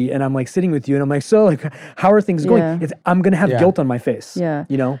 6:30, and I'm like sitting with you, and I'm like, so like, how are things going? I'm going to have guilt on my face. Yeah.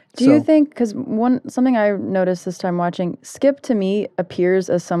 You know. Do you think? Because something I noticed this time watching, Skip to me appears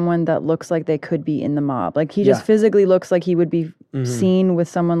as someone that looks like they could be in the mob. Like he just physically looks like he would be seen with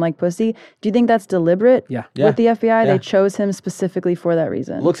someone like Pussy. Do you think that's deliberate? With the FBI, they chose him specifically for that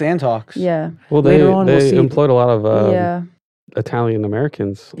reason. Looks and talks. Yeah. Well, they employed a lot of Italian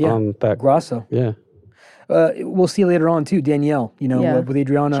Americans on that. Grasso. Yeah. We'll see later on too, Danielle, with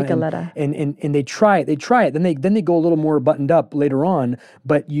Adriana. And they try it. Then they go a little more buttoned up later on,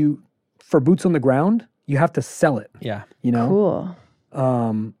 but for boots on the ground, you have to sell it. Yeah. Cool.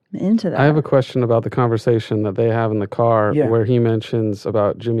 Into that. I have a question about the conversation that they have in the car where he mentions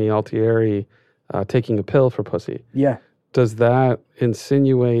about Jimmy Altieri taking a pill for Pussy. Yeah. Does that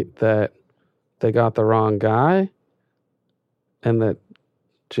insinuate that they got the wrong guy and that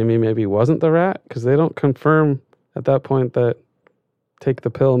Jimmy maybe wasn't the rat? Because they don't confirm at that point that take the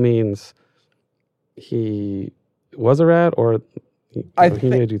pill means he was a rat or he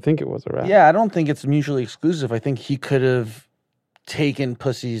made you think it was a rat. Yeah, I don't think it's mutually exclusive. I think he could have taken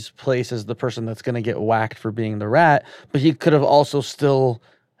Pussy's place as the person that's going to get whacked for being the rat, but he could have also still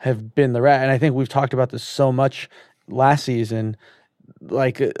have been the rat. And I think we've talked about this so much last season.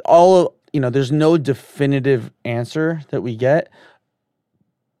 There's no definitive answer that we get,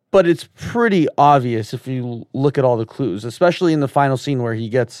 but it's pretty obvious if you look at all the clues, especially in the final scene where he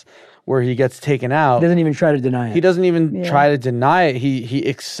gets taken out. He doesn't even try to deny it. He doesn't even try to deny it. He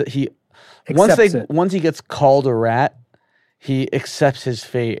accepts it. Once he gets called a rat, he accepts his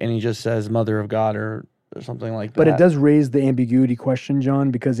fate and he just says "Mother of God" or something like that. But it does raise the ambiguity question, John,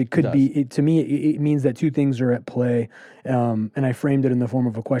 because it could be, to me, it means that two things are at play. And I framed it in the form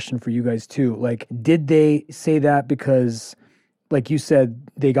of a question for you guys too. Like, did they say that because, like you said,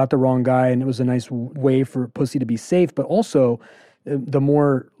 they got the wrong guy and it was a nice way for Pussy to be safe, but also the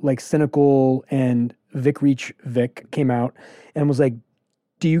more cynical and Vic came out and was like,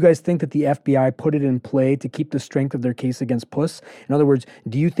 do you guys think that the FBI put it in play to keep the strength of their case against Puss? In other words,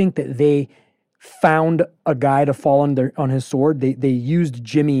 do you think that they found a guy to fall on his sword? They used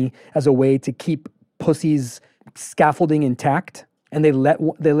Jimmy as a way to keep Pussy's scaffolding intact, and they let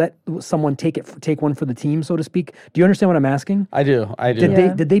someone take one for the team, so to speak. Do you understand what I'm asking? I do.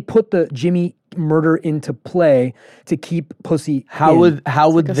 Did they put the Jimmy murder into play to keep Pussy? How would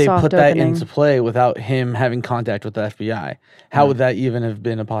they put that into play without him having contact with the FBI? How would that even have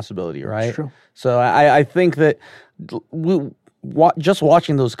been a possibility? Right. That's true. So I think that just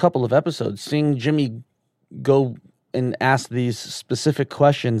watching those couple of episodes, seeing Jimmy go and ask these specific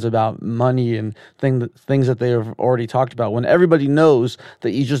questions about money and things that they have already talked about, when everybody knows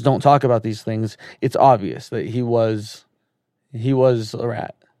that you just don't talk about these things, it's obvious that he was a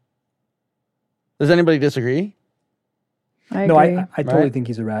rat. Does anybody disagree? I agree. I totally think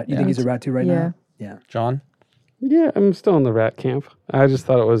he's a rat. You think he's a rat too now? Yeah. John? Yeah, I'm still in the rat camp. I just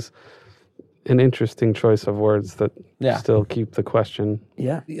thought it was an interesting choice of words that still keep the question.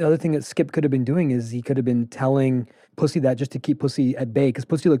 Yeah. The other thing that Skip could have been doing is he could have been telling Pussy that just to keep Pussy at bay, because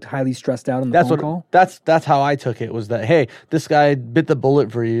Pussy looked highly stressed out on the phone call. That's how I took it, was that, hey, this guy bit the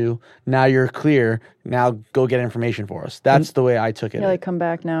bullet for you. Now you're clear. Now go get information for us. That's the way I took it. Yeah, like, come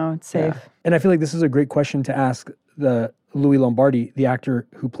back now. It's safe. Yeah. And I feel like this is a great question to ask the Louis Lombardi, the actor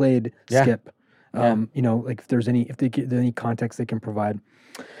who played Skip. You know, like if there's any context they can provide.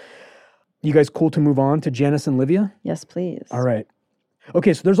 You guys cool to move on to Janice and Livia? Yes, please. All right.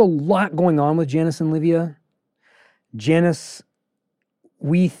 Okay, so there's a lot going on with Janice and Livia. Janice,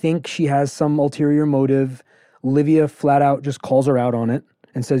 we think she has some ulterior motive. Livia flat out just calls her out on it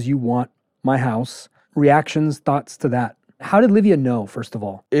and says, you want my house. Reactions, thoughts to that? How did Livia know, first of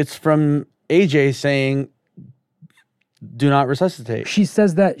all? It's from AJ saying, do not resuscitate. She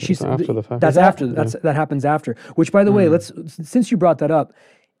says that. After the fact. That happens after. Which, by the way, since you brought that up,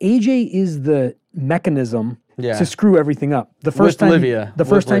 AJ is the mechanism to screw everything up. The first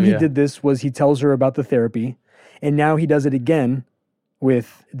time he did this was he tells her about the therapy, and now he does it again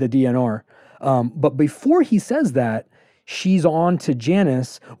with the DNR. But before he says that, she's on to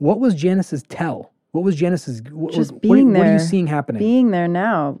Janice. What was Janice's tell? What was Janice's... Just being there. What are you seeing happening? Being there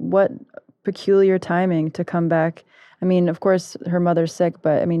now. What peculiar timing to come back. I mean, of course, her mother's sick,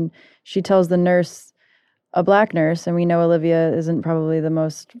 but I mean, she tells the nurse, a black nurse, and we know Olivia isn't probably the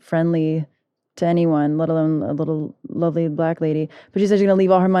most friendly to anyone, let alone a little lovely black lady. But she says she's going to leave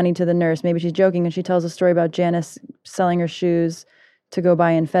all her money to the nurse. Maybe she's joking, and she tells a story about Janice selling her shoes to go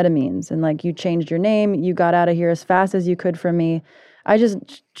buy amphetamines. And like, you changed your name, you got out of here as fast as you could from me.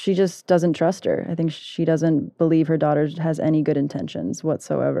 She just doesn't trust her. I think she doesn't believe her daughter has any good intentions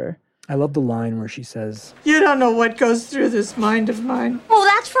whatsoever. I love the line where she says, you don't know what goes through this mind of mine. Well,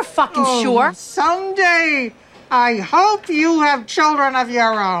 that's for fucking sure. Someday, I hope you have children of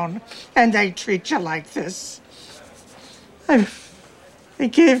your own, and they treat you like this. I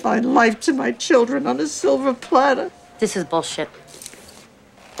gave my life to my children on a silver platter. This is bullshit.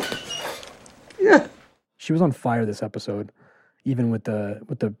 Yeah. She was on fire this episode, even with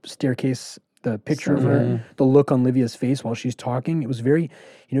the staircase, the picture of her, the look on Livia's face while she's talking. It was very,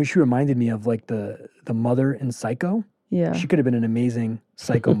 she reminded me of like the mother in Psycho. Yeah. She could have been an amazing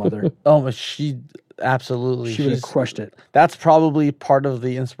Psycho mother. Oh, but she absolutely. She would have crushed it. That's probably part of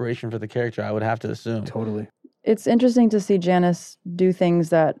the inspiration for the character, I would have to assume. Totally. It's interesting to see Janice do things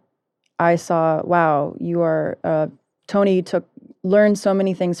that I saw, wow, you are, Tony learned so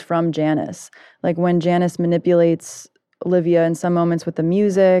many things from Janice. Like when Janice manipulates Olivia in some moments with the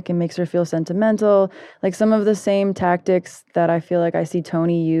music and makes her feel sentimental, like some of the same tactics that I feel like I see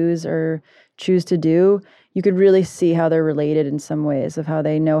Tony use or choose to do, you could really see how they're related in some ways, of how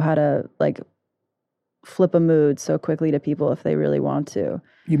they know how to like flip a mood so quickly to people if they really want to.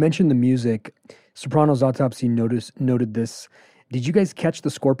 You mentioned the music. Sopranos Autopsy noted this. Did you guys catch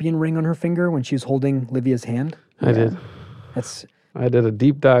the scorpion ring on her finger when she was holding Livia's hand? I did. I did a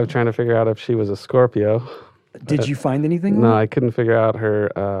deep dive trying to figure out if she was a Scorpio. Did you find anything? No, I couldn't figure out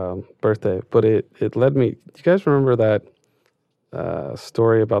her birthday, but it led me. Do you guys remember that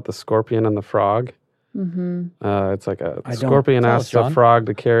story about the scorpion and the frog? Mm-hmm. It's like a scorpion asks a frog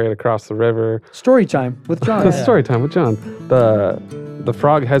to carry it across the river. Story time with John. Story time with John. The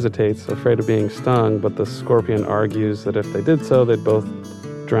frog hesitates, afraid of being stung, but the scorpion argues that if they did so, they'd both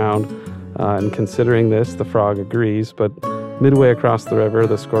drown. And considering this, the frog agrees, but midway across the river,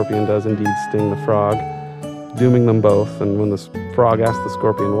 the scorpion does indeed sting the frog, dooming them both. And when the frog asks the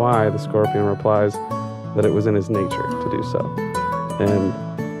scorpion why, the scorpion replies that it was in his nature to do so.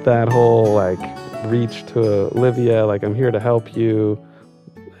 And that whole reach to Olivia, I'm here to help you,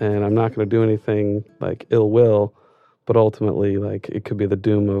 and I'm not going to do anything ill will, but ultimately it could be the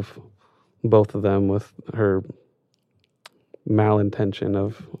doom of both of them with her malintention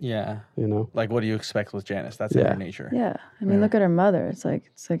of what do you expect with Janice? That's in her nature. Yeah, I mean, look at her mother. It's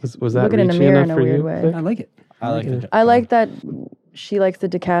like was that looking in a mirror in a weird way. I like it. I like that she likes the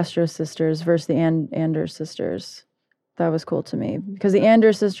DeCastro sisters versus the Anders sisters. That was cool to me because the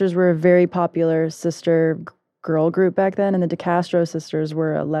Anders sisters were a very popular sister girl group back then, and the DeCastro sisters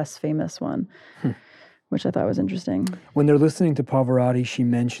were a less famous one, which I thought was interesting. When they're listening to Pavarotti, she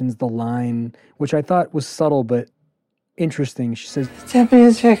mentions the line, which I thought was subtle but interesting. She says, "That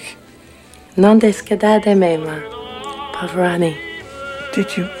music, non descadade mema, Pavarotti."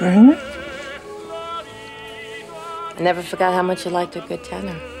 Did you bring it? I never forgot how much you liked a good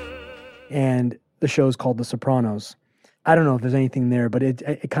tenor. And the show's called The Sopranos. I don't know if there's anything there, but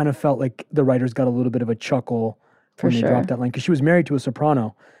it kind of felt like the writers got a little bit of a chuckle when they dropped that line. Because she was married to a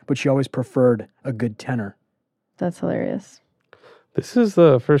soprano, but she always preferred a good tenor. That's hilarious. This is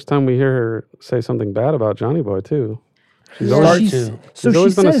the first time we hear her say something bad about Johnny Boy, too. She's So always, she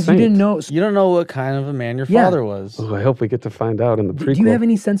always been a says you didn't saint. know. You don't know what kind of a man your Yeah. father was. Oh, I hope we get to find out in the prequel. Do you have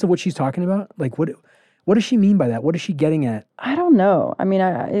any sense of what she's talking about? Like, what does she mean by that? What is she getting at? I don't know. I mean,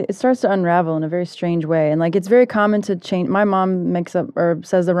 it starts to unravel in a very strange way. And like, it's very common to change. My mom makes up or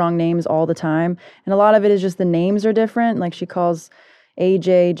says the wrong names all the time. And a lot of it is just the names are different. Like she calls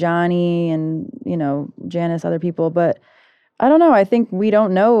AJ, Johnny, and, Janice, other people. But I don't know. I think we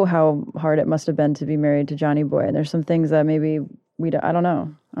don't know how hard it must have been to be married to Johnny Boy. And there's some things that maybe I don't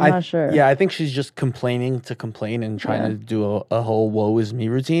know. I'm not sure. Yeah, I think she's just complaining to complain and trying to do a whole woe is me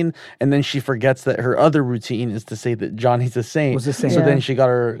routine. And then she forgets that her other routine is to say that Johnny's a saint. Was a saint. So then she got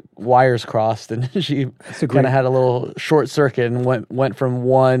her wires crossed and she kind of had a little short circuit and went from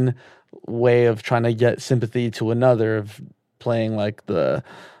one way of trying to get sympathy to another, of playing like the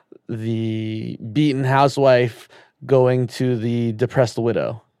beaten housewife going to the depressed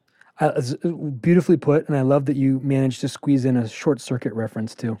widow. It's beautifully put, and I love that you managed to squeeze in a short circuit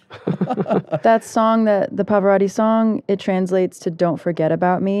reference too. That song, the Pavarotti song, it translates to "Don't Forget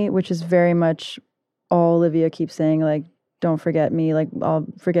About Me," which is very much all Olivia keeps saying, like, "Don't forget me," like, "I'll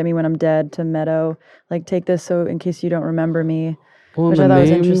forget me when I'm dead," to Meadow, like, "Take this so in case you don't remember me," which I thought was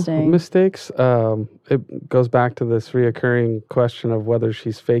interesting. Mistakes, it goes back to this reoccurring question of whether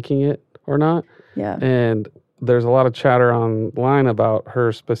she's faking it or not. Yeah. And there's a lot of chatter online about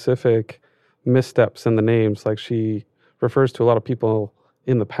her specific missteps in the names. Like she refers to a lot of people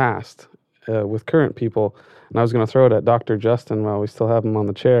in the past with current people. And I was going to throw it at Dr. Justin while we still have him on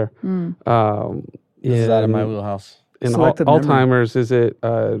the chair. This is out of my wheelhouse. In Alzheimer's, is it,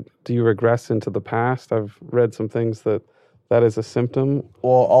 do you regress into the past? I've read some things that is a symptom.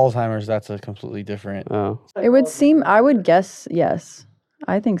 Well, Alzheimer's, that's a completely different. It would seem, I would guess, yes.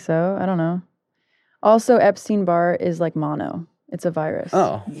 I think so. I don't know. Also, Epstein-Barr is like mono. It's a virus.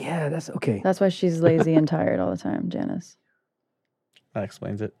 Oh. Yeah, that's okay. That's why she's lazy and tired all the time, Janice. That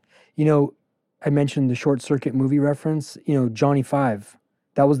explains it. I mentioned the Short Circuit movie reference. Johnny 5.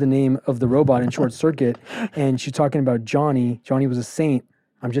 That was the name of the robot in Short Circuit. And she's talking about Johnny. Johnny was a saint.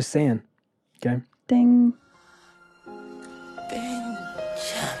 I'm just saying. Okay? Ding.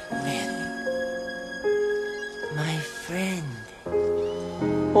 Benjamin, my friend.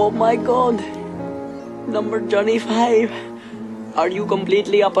 Oh my god. Number Johnny 5. Are you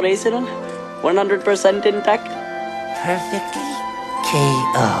completely operational? 100% intact? Perfectly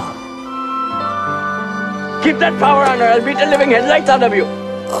KO. Keep that power on or I'll beat the living headlights out of you.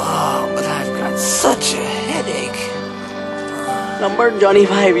 Oh, but I've got such a headache. Number Johnny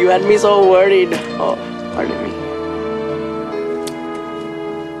 5, you had me so worried. Oh, pardon me.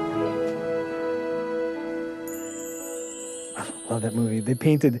 I love that movie.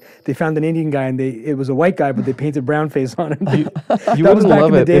 They found an Indian guy and it was a white guy, but they painted brown face on him. You wouldn't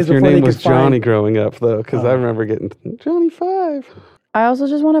love it if your name was Johnny growing up, though, because I remember getting Johnny 5. I also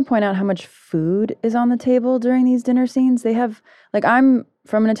just want to point out how much food is on the table during these dinner scenes. They have, I'm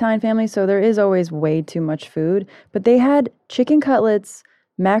from an Italian family, so there is always way too much food. But they had chicken cutlets,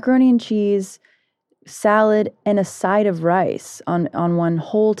 macaroni and cheese, salad, and a side of rice on one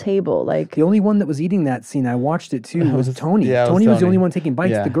whole table. The only one that was eating that scene, I watched it too, was Tony. Yeah, Tony was the only one taking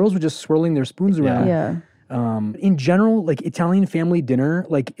bites. Yeah. The girls were just swirling their spoons around. Yeah. In general, Italian family dinner,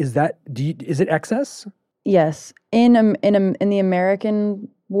 is it excess? Yes. In the American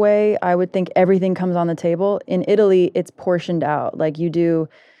way, I would think everything comes on the table. In Italy, it's portioned out. You do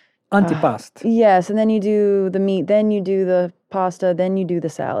antipasto. Yes, and then you do the meat, then you do the pasta, then you do the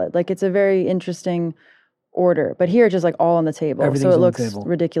salad. It's a very interesting order. But here, it's just all on the table. Everything's so it on the looks table.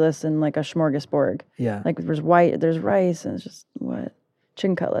 ridiculous and like a smorgasbord. Yeah. There's rice, and it's just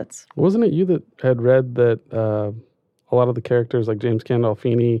chicken cutlets. Wasn't it you that had read that a lot of the characters, like James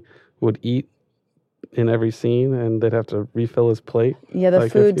Gandolfini, would eat in every scene and they'd have to refill his plate? Yeah, the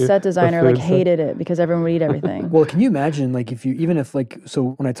food set designer hated it because everyone would eat everything. Well, can you imagine so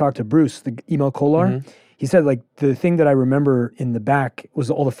when I talked to Bruce, the email Kolar, he said the thing that I remember in the back was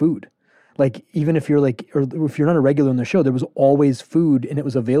all the food. Even if you're or if you're not a regular on the show, there was always food and it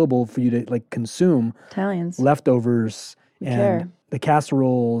was available for you to consume. Italians. Leftovers and care. The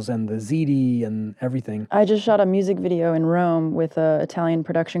casseroles and the ziti and everything. I just shot a music video in Rome with an Italian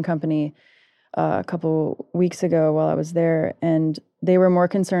production company a couple weeks ago while I was there, and they were more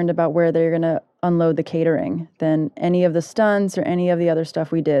concerned about where they're going to unload the catering than any of the stunts or any of the other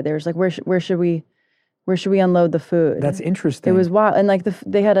stuff we did. They were like, where should we unload the food? That's interesting. It was wild. And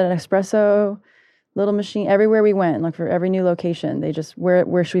they had an espresso little machine everywhere we went, for every new location. They just,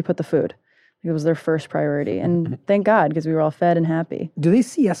 where should we put the food? It was their first priority. And thank God, because we were all fed and happy. Do they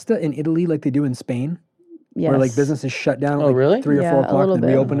siesta in Italy like they do in Spain? Yes. Where like business is shut down at like really? 3 or 4 Yeah, a o'clock little and bit.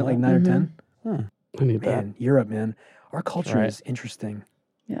 reopen at like 9 or 10. I need that. Man, Europe, man. Our culture Right. is interesting.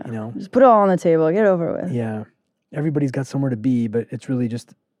 Yeah. You know? Just put it all on the table. Get it over with. Yeah. Everybody's got somewhere to be, but it's really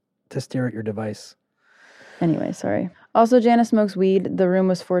just to stare at your device. Anyway, sorry. Also, Janice smokes weed. The room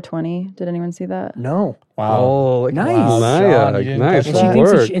was 420. Did anyone see that? No. Wow. Oh, look at Nice. Naya. John, you didn't Nice catch And she, that.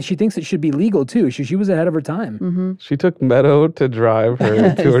 thinks work. and she thinks it should be legal too. She was ahead of her time. Mm-hmm. She took Meadow to drive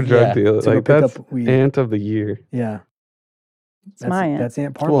her to her drug Yeah, deal. to go Like pick that's up weed. aunt of the year. Yeah. It's my aunt. That's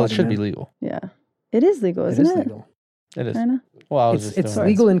Aunt Parvati. Well, it should man. be legal. Yeah. It is legal, It isn't is it? legal. It is. Kinda? Well, I was It's just doing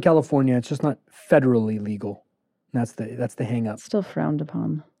legal in California. It's just not federally legal. That's the hang up. Still frowned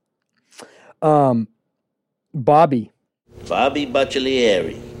upon. Bobby, Bobby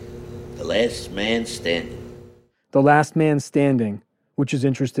Bacala, the last man standing. the last man standing, which is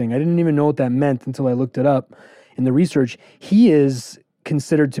interesting. I didn't even know what that meant until I looked it up in the research. He is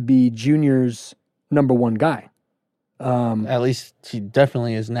considered to be Junior's number one guy. At least he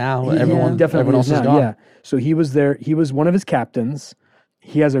definitely is now. He Everyone definitely else is is now, gone. yeah. So he was there. He was one of his captains.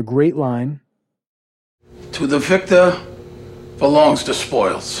 He has a great line, To the victor belongs the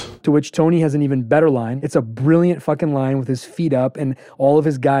spoils. to which Tony has an even better line. It's a brilliant fucking line with his feet up and all of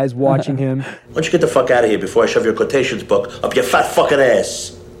his guys watching him. Why don't you get the fuck out of here before I shove your quotations book up your fat fucking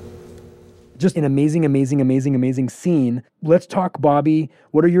ass? Just an amazing, amazing, amazing, amazing scene. Let's talk Bobby.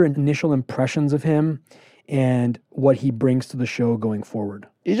 What are your initial impressions of him and what he brings to the show going forward?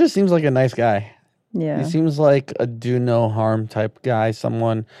 He just seems like a nice guy. Yeah. He seems like a do no harm type guy.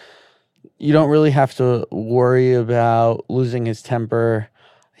 Someone you don't really have to worry about losing his temper.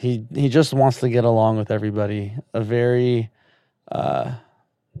 He just wants to get along with everybody. A very I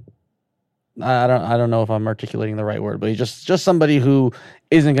don't know if I'm articulating the right word, but he's just somebody who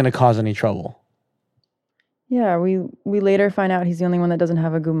isn't going to cause any trouble. Yeah, we later find out he's the only one that doesn't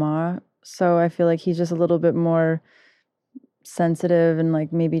have a guma. So I feel like he's just a little bit more sensitive and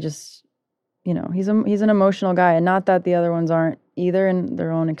like maybe just, you know, he's an emotional guy, and not that the other ones aren't either in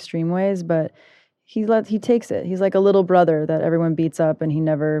their own extreme ways, but he takes it. He's like a little brother that everyone beats up and he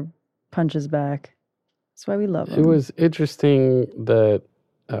never punches back. That's why we love him. It was interesting that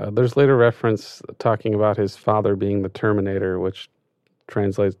there's later reference talking about his father being the Terminator, which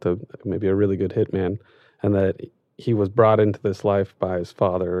translates to maybe a really good hitman, and that he was brought into this life by his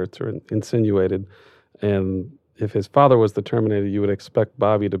father. It's insinuated. And if his father was the Terminator, you would expect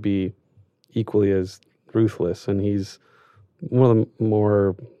Bobby to be equally as ruthless. And he's one of the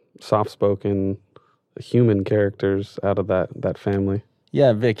more soft-spoken human characters out of that family.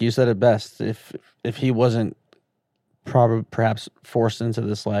 Yeah, Vic, you said it best. If he wasn't perhaps forced into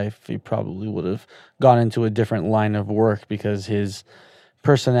this life, he probably would have gone into a different line of work because his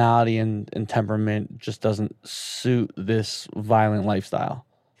personality and temperament just doesn't suit this violent lifestyle.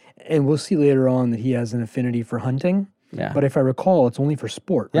 And we'll see later on that he has an affinity for hunting. Yeah. But if I recall, it's only for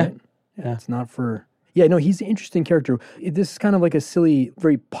sport, right? Yeah. It's not for... Yeah, no, he's an interesting character. This is kind of like a silly,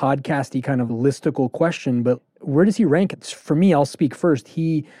 very podcasty kind of listicle question, but where does he rank? For me, I'll speak first.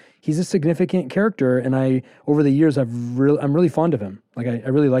 He's a significant character, and over the years, I'm really fond of him. Like, I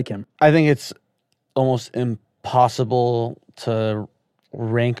really like him. I think it's almost impossible to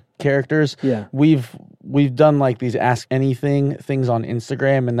rank characters. Yeah. We've done like these Ask Anything things on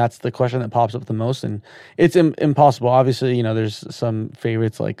Instagram, and that's the question that pops up the most, and it's impossible. Obviously, you know, there's some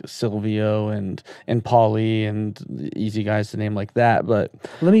favorites like Silvio and Paulie and easy guys to name like that, but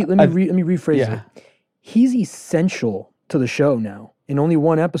Let me rephrase yeah. it. He's essential to the show now. In only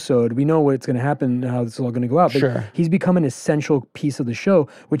one episode, we know what's going to happen, how this is all going to go out. But Sure. He's become an essential piece of the show,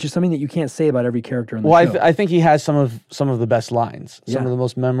 which is something that you can't say about every character in the well, show. I think he has some of the best lines, some Yeah. of the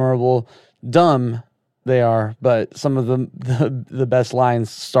most memorable. Dumb they are, but some of the best lines,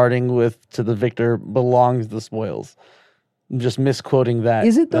 starting with "To the victor belongs the spoils." I'm just misquoting that.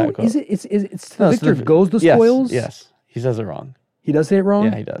 Is it though? that quote. Is it? It's No, the it's victor goes the yes, spoils? Yes, he says it wrong. He does say it wrong?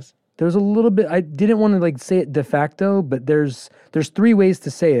 Yeah, he does. There's a little bit, I didn't want to like say it de facto, but there's 3 ways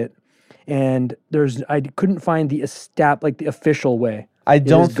to say it. And I couldn't find the official way. I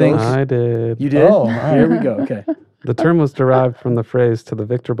don't think I did. You did? Oh, all right. Here we go. Okay. The term was derived from the phrase "to the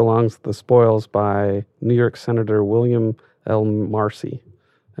victor belongs the spoils" by New York Senator William L. Marcy.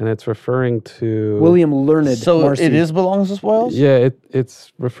 And it's referring to... William Learned So Marcy. it is belongs to spoils? Yeah,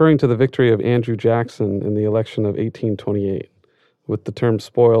 it's referring to the victory of Andrew Jackson in the election of 1828, with the term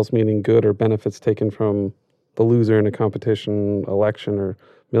spoils meaning good or benefits taken from the loser in a competition, election, or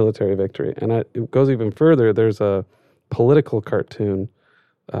military victory. And it goes even further. There's a political cartoon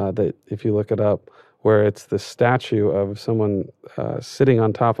that, if you look it up, where it's the statue of someone sitting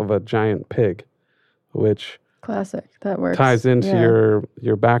on top of a giant pig, which Classic. That works. ties into Yeah.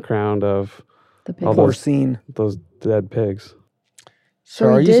 your background of The pig. All Poor those, scene. those dead pigs.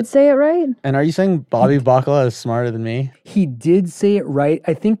 So he did say it right? And are you saying Bobby Bacala is smarter than me? He did say it right.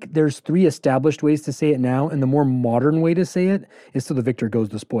 I think there's 3 established ways to say it now, and the more modern way to say it is "so the victor goes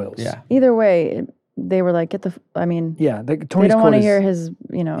the spoils." Yeah. Either way, they were like, Tony's they don't want to hear his,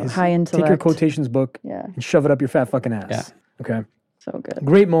 high intellect. Take your quotations book Yeah. and shove it up your fat fucking ass. Yeah. Okay. So good.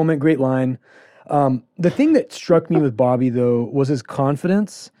 Great moment, great line. The thing that struck me with Bobby, though, was his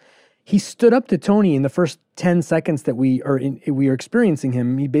confidence. He stood up to Tony in the first 10 seconds that we are experiencing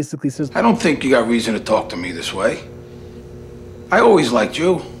him. He basically says, I don't think you got reason to talk to me this way. I always liked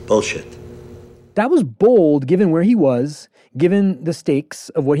you. Bullshit. That was bold, given where he was, given the stakes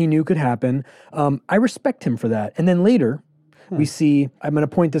of what he knew could happen. I respect him for that. And then later, we see, I'm going to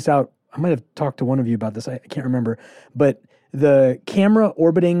point this out. I might have talked to one of you about this. I can't remember. But the camera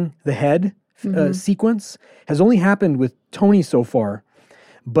orbiting the head sequence has only happened with Tony so far.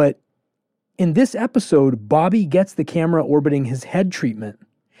 But in this episode, Bobby gets the camera orbiting his head treatment.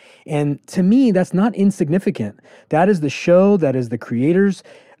 And to me, that's not insignificant. That is the show, that is the creators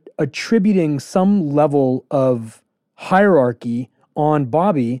attributing some level of hierarchy on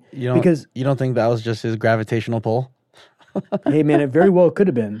Bobby. Because you don't think that was just his gravitational pull? Hey man, it very well could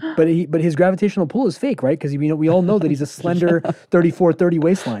have been, but his gravitational pull is fake, right? Because we all know that he's a slender 34-30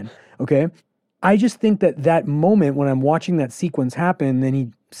 waistline. Okay, I just think that moment when I'm watching that sequence happen, then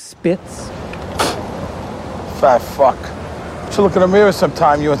he spits. Fat fuck. Should look in the mirror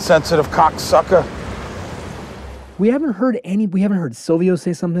sometime, you insensitive cocksucker. We haven't heard Silvio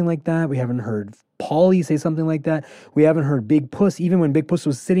say something like that. We haven't heard Paulie say something like that. We haven't heard Big Puss. Even when Big Puss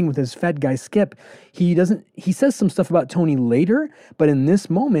was sitting with his fed guy Skip, he says some stuff about Tony later, but in this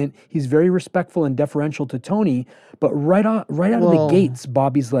moment, he's very respectful and deferential to Tony. But right out of the gates,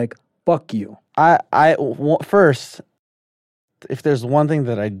 Bobby's like, fuck you. First, if there's one thing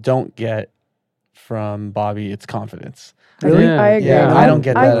that I don't get from Bobby, it's confidence. Really? I agree. Yeah, I don't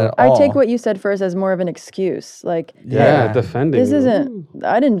get that at all. I take what you said first as more of an excuse. Like, defending. This isn't.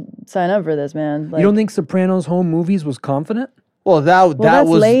 I didn't sign up for this, man. Like, you don't think Sopranos home movies was confident? Well, that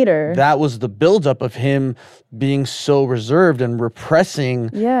was later. That was the buildup of him being so reserved and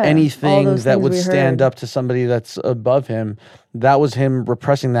repressing anything that would stand up to somebody that's above him. That was him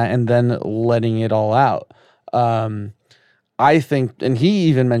repressing that and then letting it all out. I think, and he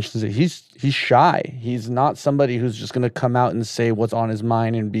even mentions it, he's shy. He's not somebody who's just going to come out and say what's on his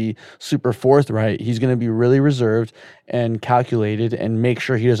mind and be super forthright. He's going to be really reserved and calculated and make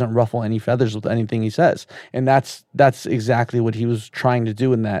sure he doesn't ruffle any feathers with anything he says. And that's exactly what he was trying to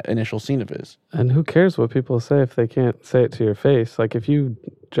do in that initial scene of his. And who cares what people say if they can't say it to your face? Like, if you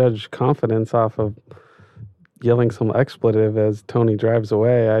judge confidence off of yelling some expletive as Tony drives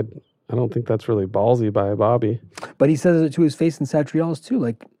away, I don't think that's really ballsy by Bobby. But he says it to his face in Satriale's too.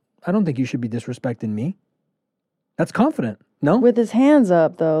 Like, I don't think you should be disrespecting me. That's confident. No? with his hands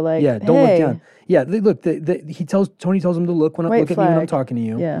up though, like, Yeah, don't hey. look down. Yeah, look, Tony tells him to look White look at me when I'm flag. talking to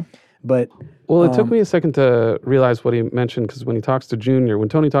you. Yeah. But Well, it took me a second to realize what he mentioned, because when Tony talks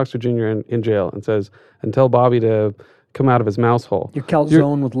to Junior in jail and says, and tell Bobby to come out of his mouse hole. Your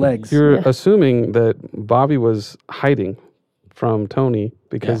calzone with legs. You're assuming that Bobby was hiding from Tony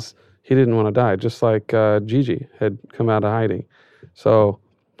because he didn't want to die, just like Gigi had come out of hiding. So,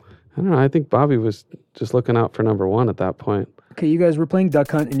 I don't know. I think Bobby was just looking out for number one at that point. Okay, you guys were playing duck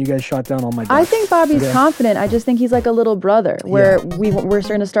hunt and you guys shot down all my ducks. I think Bobby's confident. I just think he's like a little brother, where we're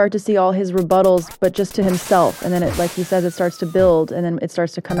starting to start to see all his rebuttals, but just to himself. And then it, like he says, it starts to build, and then it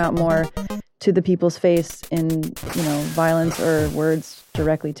starts to come out more to the people's face in, violence or words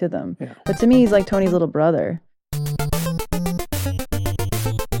directly to them. Yeah. But to me, he's like Tony's little brother.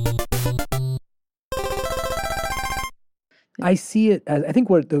 I see it as, I think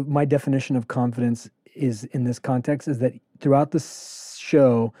what my definition of confidence is in this context is that throughout the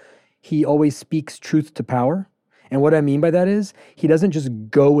show, he always speaks truth to power. And what I mean by that is he doesn't just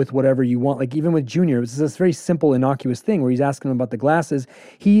go with whatever you want. Like even with Junior, it's this very simple, innocuous thing where he's asking him about the glasses.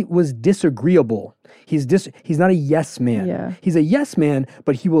 He was disagreeable. He's not a yes man. Yeah. He's a yes man,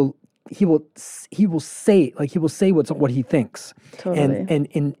 but he will say what he thinks. Totally. And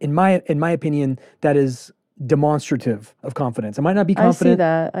in my opinion, that is demonstrative of confidence. I might not be confident.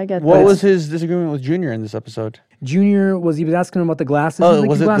 I see that. I get that. What was his disagreement with Junior in this episode? Junior was asking him about the glasses. Oh,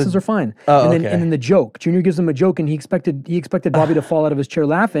 the glasses are fine. Oh, and then the joke. Junior gives him a joke, and he expected Bobby to fall out of his chair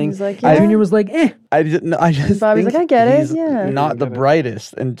laughing. He's like, and Junior was like, eh. I just Bobby's think like, I get it. he's Yeah. not the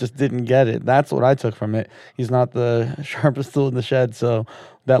brightest and just didn't get it. That's what I took from it. He's not the sharpest tool in the shed, so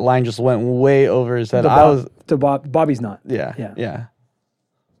that line just went way over his head. Bobby's not. Yeah.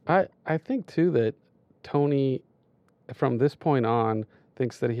 I think too that Tony, from this point on,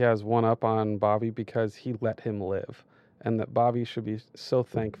 thinks that he has one up on Bobby because he let him live, and that Bobby should be so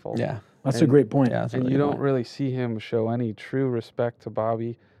thankful. Yeah. That's a great point. Yeah, that's a And really you good don't point. really see him show any true respect to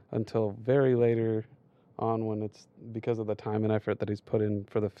Bobby until very later on, when it's because of the time and effort that he's put in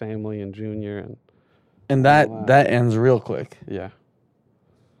for the family and Junior. And that ends real quick. Yeah.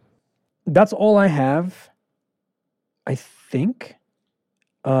 That's all I have, I think.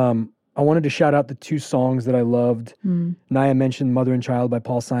 I wanted to shout out the 2 songs that I loved. Naya mentioned Mother and Child by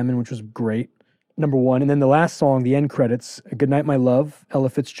Paul Simon, which was great. Number 1. And then the last song, the end credits, Good Night My Love, Ella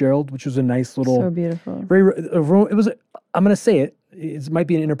Fitzgerald, which was a nice little... So beautiful. It was, I'm going to say it. It might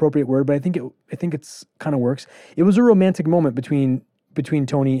be an inappropriate word, but I think it's kind of works. It was a romantic moment between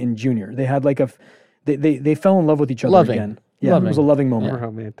Tony and Junior. They had like they fell in love with each other again. Yeah, it was a loving moment.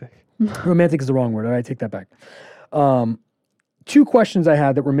 Romantic. Romantic is the wrong word. All right, I take that back. 2 questions I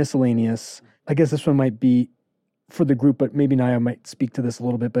had that were miscellaneous. I guess this one might be for the group, but maybe Naya might speak to this a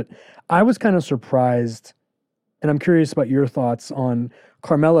little bit. But I was kind of surprised, and I'm curious about your thoughts on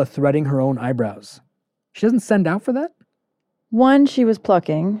Carmela threading her own eyebrows. She doesn't send out for that? 1, she was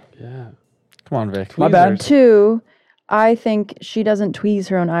plucking. Yeah. Come on, Vic. My bad. 2, I think she doesn't tweeze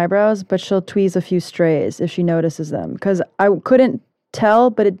her own eyebrows, but she'll tweeze a few strays if she notices them. Because I couldn't tell,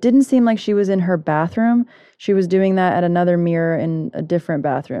 but it didn't seem like she was in her bathroom. She was doing that at another mirror in a different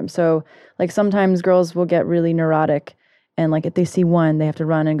bathroom. So, like, sometimes girls will get really neurotic, and, like, if they see one, they have to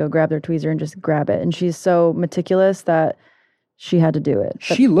run and go grab their tweezer and just grab it. And she's so meticulous that she had to do it.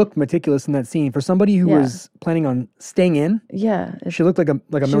 But she looked meticulous in that scene. For somebody who was planning on staying in, she looked like a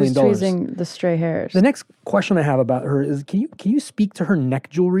 $1 million. She was tweezing the stray hairs. The next question I have about her is, can you speak to her neck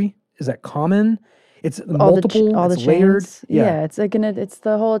jewelry? Is that common? It's multiple, all it's the layered. chains. Yeah, it's like it's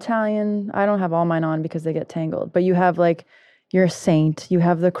the whole Italian. I don't have all mine on because they get tangled. But you have like your saint. You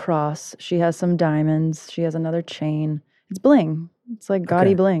have the cross. She has some diamonds. She has another chain. It's bling. It's like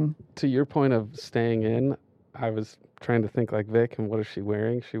gaudy bling. To your point of staying in, I was trying to think like Vic, and what is she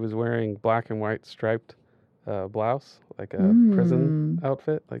wearing? She was wearing black and white striped blouse, like a prison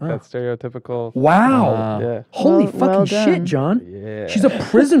outfit, like that stereotypical. Wow. Yeah. Holy fucking shit, John. Yeah. She's a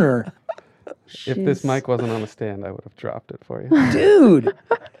prisoner. If this mic wasn't on a stand, I would have dropped it for you. Dude.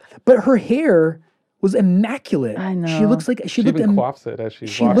 But her hair was immaculate. I know. She looks like she looked even quaffs it as she's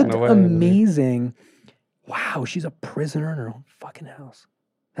she walking looked away. amazing. Wow, she's a prisoner in her own fucking house.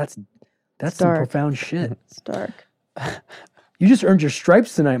 That's some profound shit. It's dark. You just earned your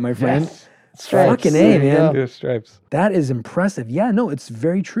stripes tonight, my friend. Yes. Stripes. Fucking A, man. Yeah, stripes. That is impressive. Yeah, no, it's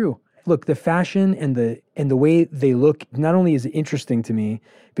very true. Look, the fashion and the way they look, not only is it interesting to me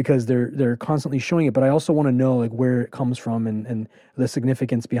because they're constantly showing it, but I also want to know like where it comes from and the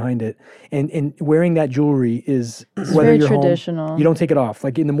significance behind it. And wearing that jewelry is It's whether very you're traditional. home, you don't take it off.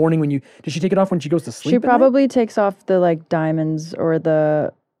 Like in the morning does she take it off when she goes to sleep? She at night? probably takes off the like diamonds or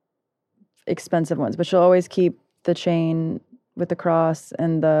the expensive ones, but she'll always keep the chain with the cross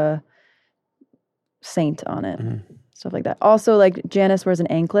and the saint on it. Stuff like that. Also, like Janice wears an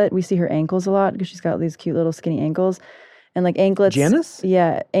anklet. We see her ankles a lot because she's got these cute little skinny ankles. And like anklets. Janice?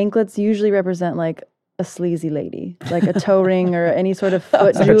 Yeah. Anklets usually represent like a sleazy lady, like a toe ring or any sort of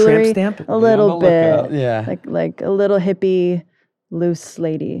foot Like jewelry. a tramp stamp? A little bit. Yeah. Like a little hippie, loose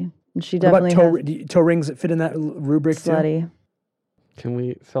lady. And she What about definitely has toe rings that fit in that rubric too? slutty. Can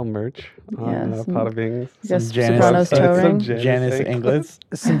we sell merch on Yeah, Pada Bings? I guess Some Janice- Sopranos toe Some ring. Janice anklets.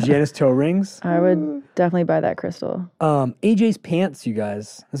 Some Janice toe rings. I would definitely buy that crystal. AJ's pants, you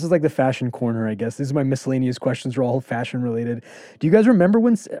guys. This is like the fashion corner, I guess. These are my miscellaneous questions. Are all fashion related. Do you guys remember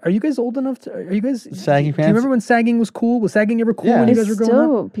when? Are you guys old enough? Are you guys Saggy Do pants? you remember when sagging was cool? Was sagging ever cool Yeah. when you It's guys were growing up?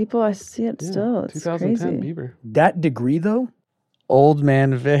 still, people, I see it still. It's 2010 crazy. Bieber. That degree, though. Old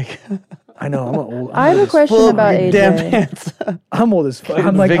man Vic. I know. I'm old. I have a question about AJ. Damn pants. I'm old as fuck.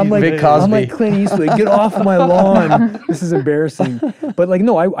 I'm Vic Cosby. I'm like Clint Eastwood. Get off my lawn. This is embarrassing. But like,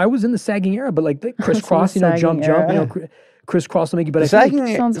 no, I was in the sagging era. But like the crisscross, in the jump, sagging you know, crisscross will make you. But I Sagging feel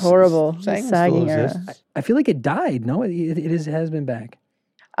like, Sounds horrible. Sagging Sagging still era. exists. I feel like it died. No, it has been back.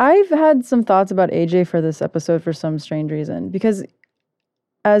 I've had some thoughts about AJ for this episode for some strange reason. Because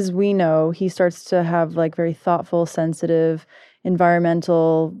as we know, he starts to have like very thoughtful, sensitive,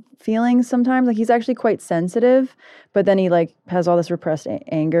 environmental feelings sometimes. Like he's actually quite sensitive, but then he like has all this repressed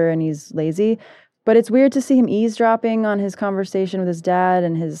anger and he's lazy. But it's weird to see him eavesdropping on his conversation with his dad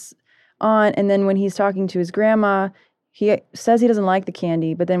and his aunt. And then when he's talking to his grandma, he says he doesn't like the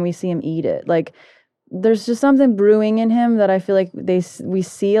candy, but then we see him eat it. Like there's just something brewing in him that I feel like we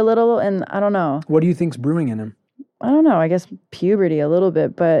see a little, and I don't know. What do you think's brewing in him? I don't know, I guess puberty a little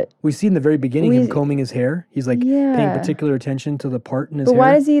bit, but We see in the very beginning him combing his hair. He's like paying particular attention to the part in his hair. But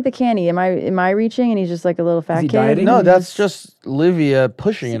why does he eat the candy? Am I reaching and he's just like a little fat he kid? dieting? No, that's just Livia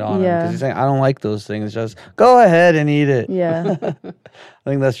pushing it on him Yeah. because he's saying, "I don't like those things. Just go ahead and eat it." Yeah. I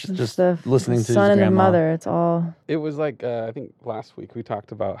think that's just the listening to his son and the grandma. mother. It's all. It was like, I think last week we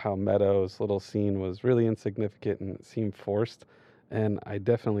talked about how Meadows' little scene was really insignificant and it seemed forced. And I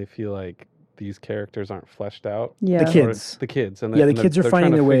definitely feel like these characters aren't fleshed out. Yeah. The kids. The kids. And Yeah, the kids are they're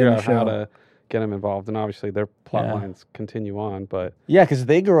finding trying to their way figure in the out how show. to get them involved. And obviously their plot Yeah. lines continue on, but Yeah, because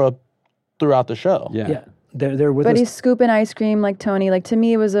they grow up throughout the show. Yeah. They're with But us. he's scooping ice cream like Tony. Like to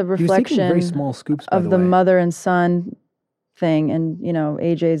me, it was a He was taking reflection very small scoops, by of the the way. mother and son thing, and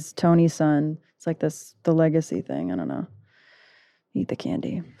AJ's Tony's son. It's like the legacy thing. I don't know. Eat the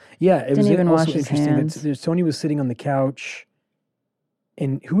candy. Yeah, it Didn't was even also wash his interesting hands. that Tony was sitting on the couch,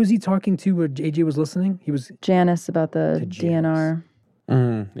 and who was he talking to when AJ was listening? He was Janice about the To Janice.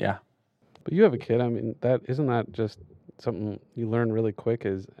 DNR. Yeah. But you have a kid. I mean, isn't that just something you learn really quick?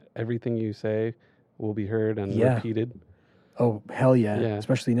 Is everything you say will be heard and Yeah. repeated? Oh hell yeah. Yeah.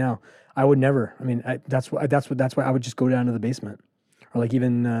 Especially now. I would never. I mean, that's why I would just go down to the basement, or like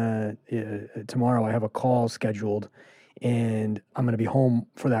even tomorrow I have a call scheduled, and I'm gonna be home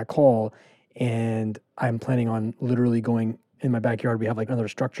for that call, and I'm planning on literally going in my backyard. We have like another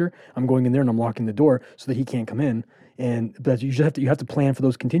structure. I'm going in there and I'm locking the door so that he can't come in. But you have to plan for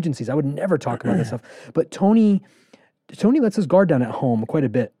those contingencies. I would never talk about this stuff. But Tony lets his guard down at home quite a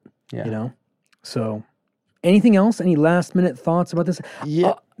bit. Yeah. So. Anything else? Any last minute thoughts about this?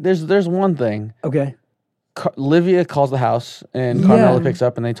 Yeah. There's one thing. Okay. Livia calls the house and Carmela picks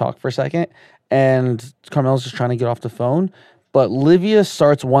up and they talk for a second. And Carmela's just trying to get off the phone. But Livia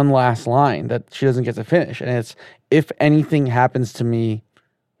starts one last line that she doesn't get to finish. And it's, if anything happens to me,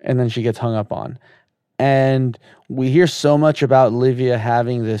 and then she gets hung up on. And we hear so much about Livia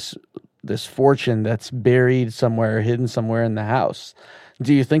having this fortune that's buried somewhere, hidden somewhere in the house.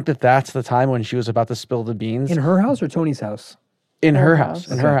 Do you think that that's the time when she was about to spill the beans? In her house or Tony's house? In her house.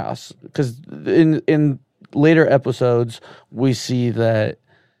 In her house. Because in later episodes, we see that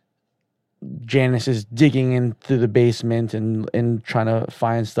Janice is digging into the basement and trying to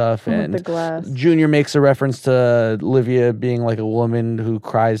find stuff. With And the glass. Junior makes a reference to Livia being like a woman who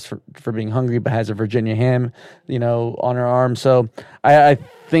cries for being hungry but has a Virginia ham, on her arm. So I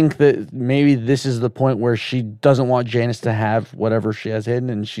think that maybe this is the point where she doesn't want Janice to have whatever she has hidden,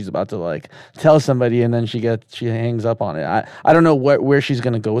 and she's about to like tell somebody, and then she hangs up on it. I don't know where she's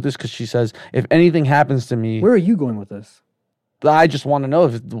going to go with this, because she says, if anything happens to me. Where are you going with this? I just want to know,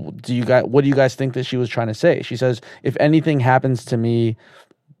 what do you guys think that she was trying to say? She says, if anything happens to me,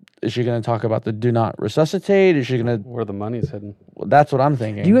 is she going to talk about the do not resuscitate? Is she going to... Where the money's hidden. Well, that's what I'm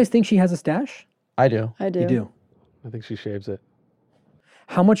thinking. Do you guys think she has a stash? I do. I do. You do. I think she shaves it.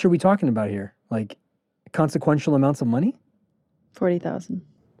 How much are we talking about here? Like consequential amounts of money? 40,000.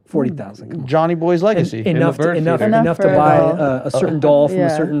 40,000. Come on. Johnny Boy's legacy. Enough bird to feeder. for a buy doll. a certain doll from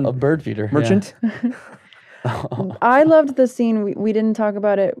a certain A bird feeder. yeah. merchant. I loved the scene. We didn't talk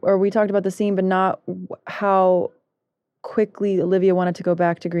about it, or we talked about the scene, but not how quickly Olivia wanted to go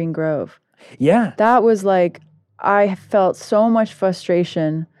back to Green Grove. Yeah. That was like, I felt so much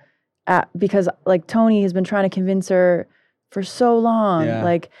frustration because like Tony has been trying to convince her for so long.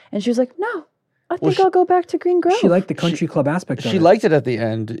 Yeah. And she was like, no, I think I'll go back to Green Grove. She liked the country club aspect of it. She liked it at the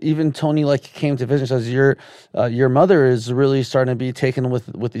end. Even Tony came to visit and says, your mother is really starting to be taken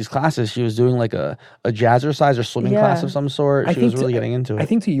with these classes. She was doing like a jazzercise or swimming class of some sort. She was really getting into it. I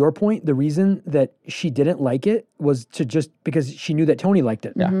think to your point, the reason that she didn't like it was because she knew that Tony liked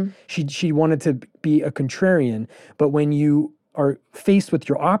it. Yeah. She wanted to be a contrarian, but when you are faced with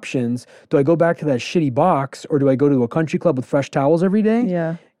your options, do I go back to that shitty box or do I go to a country club with fresh towels every day?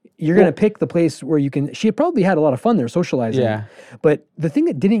 Yeah. You're going to pick the place where you can. She probably had a lot of fun there socializing. Yeah. But the thing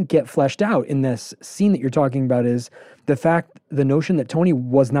that didn't get fleshed out in this scene that you're talking about is the notion that Tony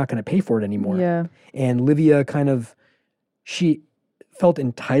was not going to pay for it anymore. Yeah. And Livia she felt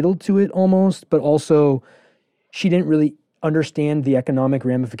entitled to it almost, but also she didn't really understand the economic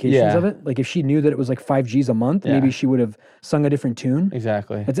ramifications of it. Like if she knew that it was like 5 G's a month, maybe she would have sung a different tune.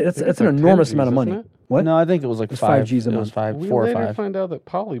 Exactly. That's an enormous amount of money. What? No, I think it was like 5 G's a It month. was 5, We 4 or later 5. find out that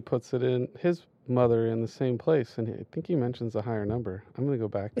Paulie puts it in his mother in the same place, and I think he mentions a higher number. I'm going to go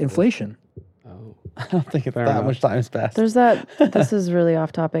back. To Inflation. This. Oh, I don't think it's Fair that enough. much time has passed. There's that, this is really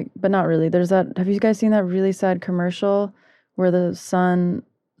off topic, but not really. Have you guys seen that really sad commercial where the son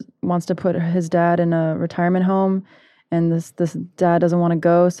wants to put his dad in a retirement home, and this dad doesn't want to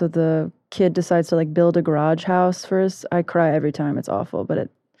go, so the kid decides to like build a garage house for I cry every time. It's awful, but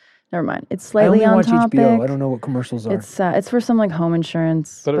Never mind. It's I slightly only on watch topic. HBO. I don't know what commercials are. It's for some like home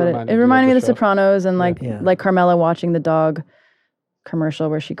insurance, But it reminded it you reminded me of of the The show. Sopranos and like Yeah. like Carmela watching the dog commercial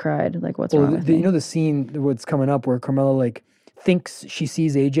where she cried. Like, what's wrong with me? You know the scene what's coming up where Carmela like thinks she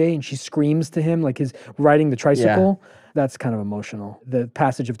sees AJ and she screams to him like he's riding the tricycle. That's kind of emotional. The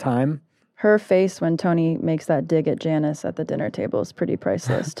passage of time. Her face when Tony makes that dig at Janice at the dinner table is pretty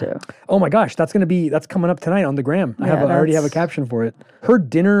priceless too. Oh my gosh, that's coming up tonight on the gram. I already have a caption for it. Her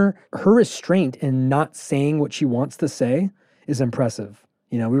restraint in not saying what she wants to say is impressive.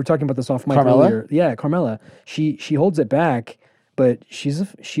 You know, we were talking about this off mic earlier. Yeah, Carmela. She holds it back, but she's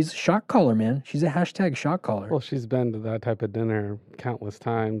a shot caller, man. She's a hashtag shot caller. Well, she's been to that type of dinner countless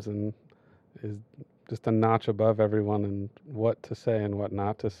times and is just a notch above everyone in what to say and what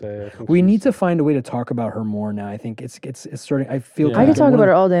not to say. I think We need to find a way to talk about her more now. I think it's starting. I feel I could talk about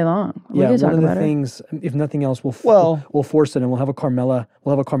her all day long. We could talk one of the about her. things, if nothing else, we'll force it and we'll have a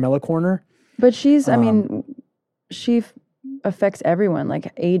Carmela corner. But she's, I mean, she affects everyone.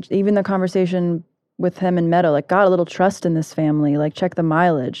 Like age, even the conversation with him and Meadow, like got a little trust in this family. Like check the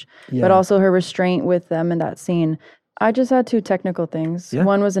mileage, but also her restraint with them in that scene. I just had 2 technical things. Yeah.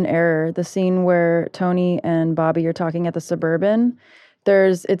 One was an error. The scene where Tony and Bobby are talking at the Suburban.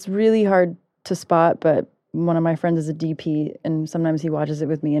 It's really hard to spot, but one of my friends is a DP and sometimes he watches it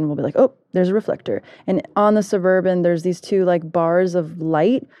with me and we'll be like, oh, there's a reflector. And on the Suburban, there's these 2 like bars of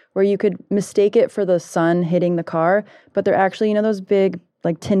light where you could mistake it for the sun hitting the car, but they're actually, you know, those big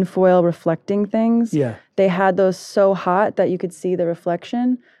like tinfoil reflecting things. Yeah. They had those so hot that you could see the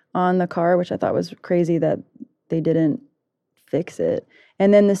reflection on the car, which I thought was crazy that they didn't fix it.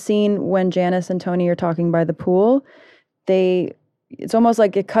 And then the scene when Janice and Tony are talking by the pool, it's almost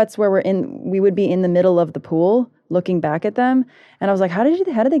like it cuts where we would be in the middle of the pool looking back at them. And I was like, how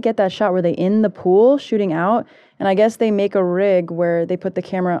did they get that shot? Were they in the pool shooting out? And I guess they make a rig where they put the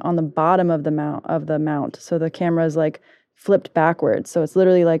camera on the bottom of the mount. So the camera is like flipped backwards. So it's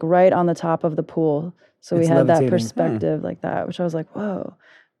literally like right on the top of the pool. So we had that perspective like that, which I was like, whoa,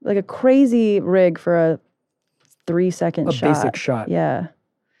 like a crazy rig for a 3-second shot. A basic shot. Yeah.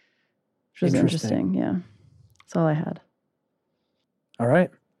 Which was interesting. Yeah. That's all I had. All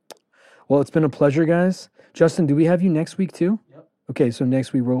right. Well, it's been a pleasure, guys. Justin, do we have you next week too? Yep. Okay, so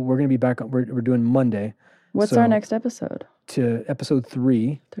next week we're going to be back. We're doing Monday. What's our next episode? To episode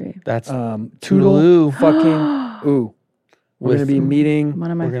 3. 3. That's Toodaloo fucking ooh. We're going to be meeting one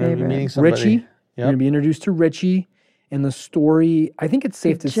of my favorites. Richie. Yep. We're going to be introduced to Richie, and the story. I think it's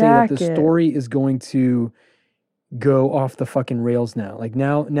safe to say that the story is going to go off the fucking rails now. Like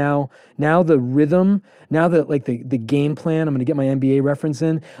now the rhythm, now that like the game plan, I'm going to get my NBA reference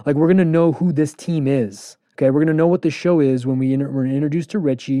in. Like we're going to know who this team is. Okay, we're going to know what the show is when we're introduced to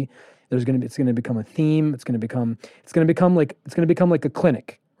Richie. It's going to become a theme. It's going to become like a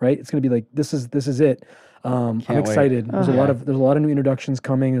clinic, right? It's going to be like this is it. I'm excited. There's a lot of new introductions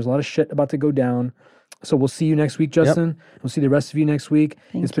coming. There's a lot of shit about to go down. So we'll see you next week, Justin. Yep. We'll see the rest of you next week.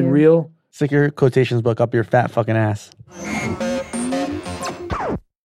 It's been real. Stick your quotations book up your fat fucking ass.